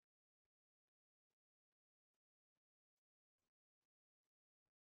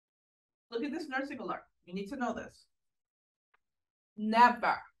 Look at this nursing alert. You need to know this.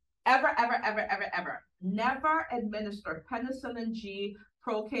 Never, ever, ever, ever, ever, ever, never administer penicillin G,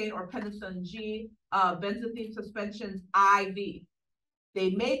 procaine, or penicillin G, benzathine suspensions IV. They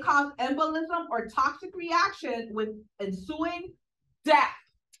may cause embolism or toxic reaction with ensuing death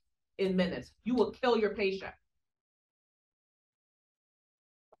in minutes. You will kill your patient.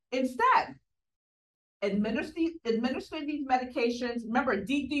 Instead, administer these medications, remember,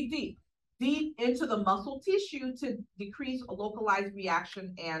 deep into the muscle tissue to decrease a localized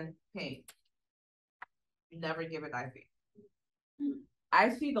reaction and pain. You never give it IV. I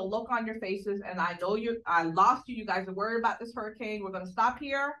see the look on your faces, and I know I lost you. You guys are worried about this hurricane. We're going to stop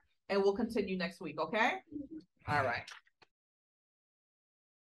here, and we'll continue next week, okay? All right.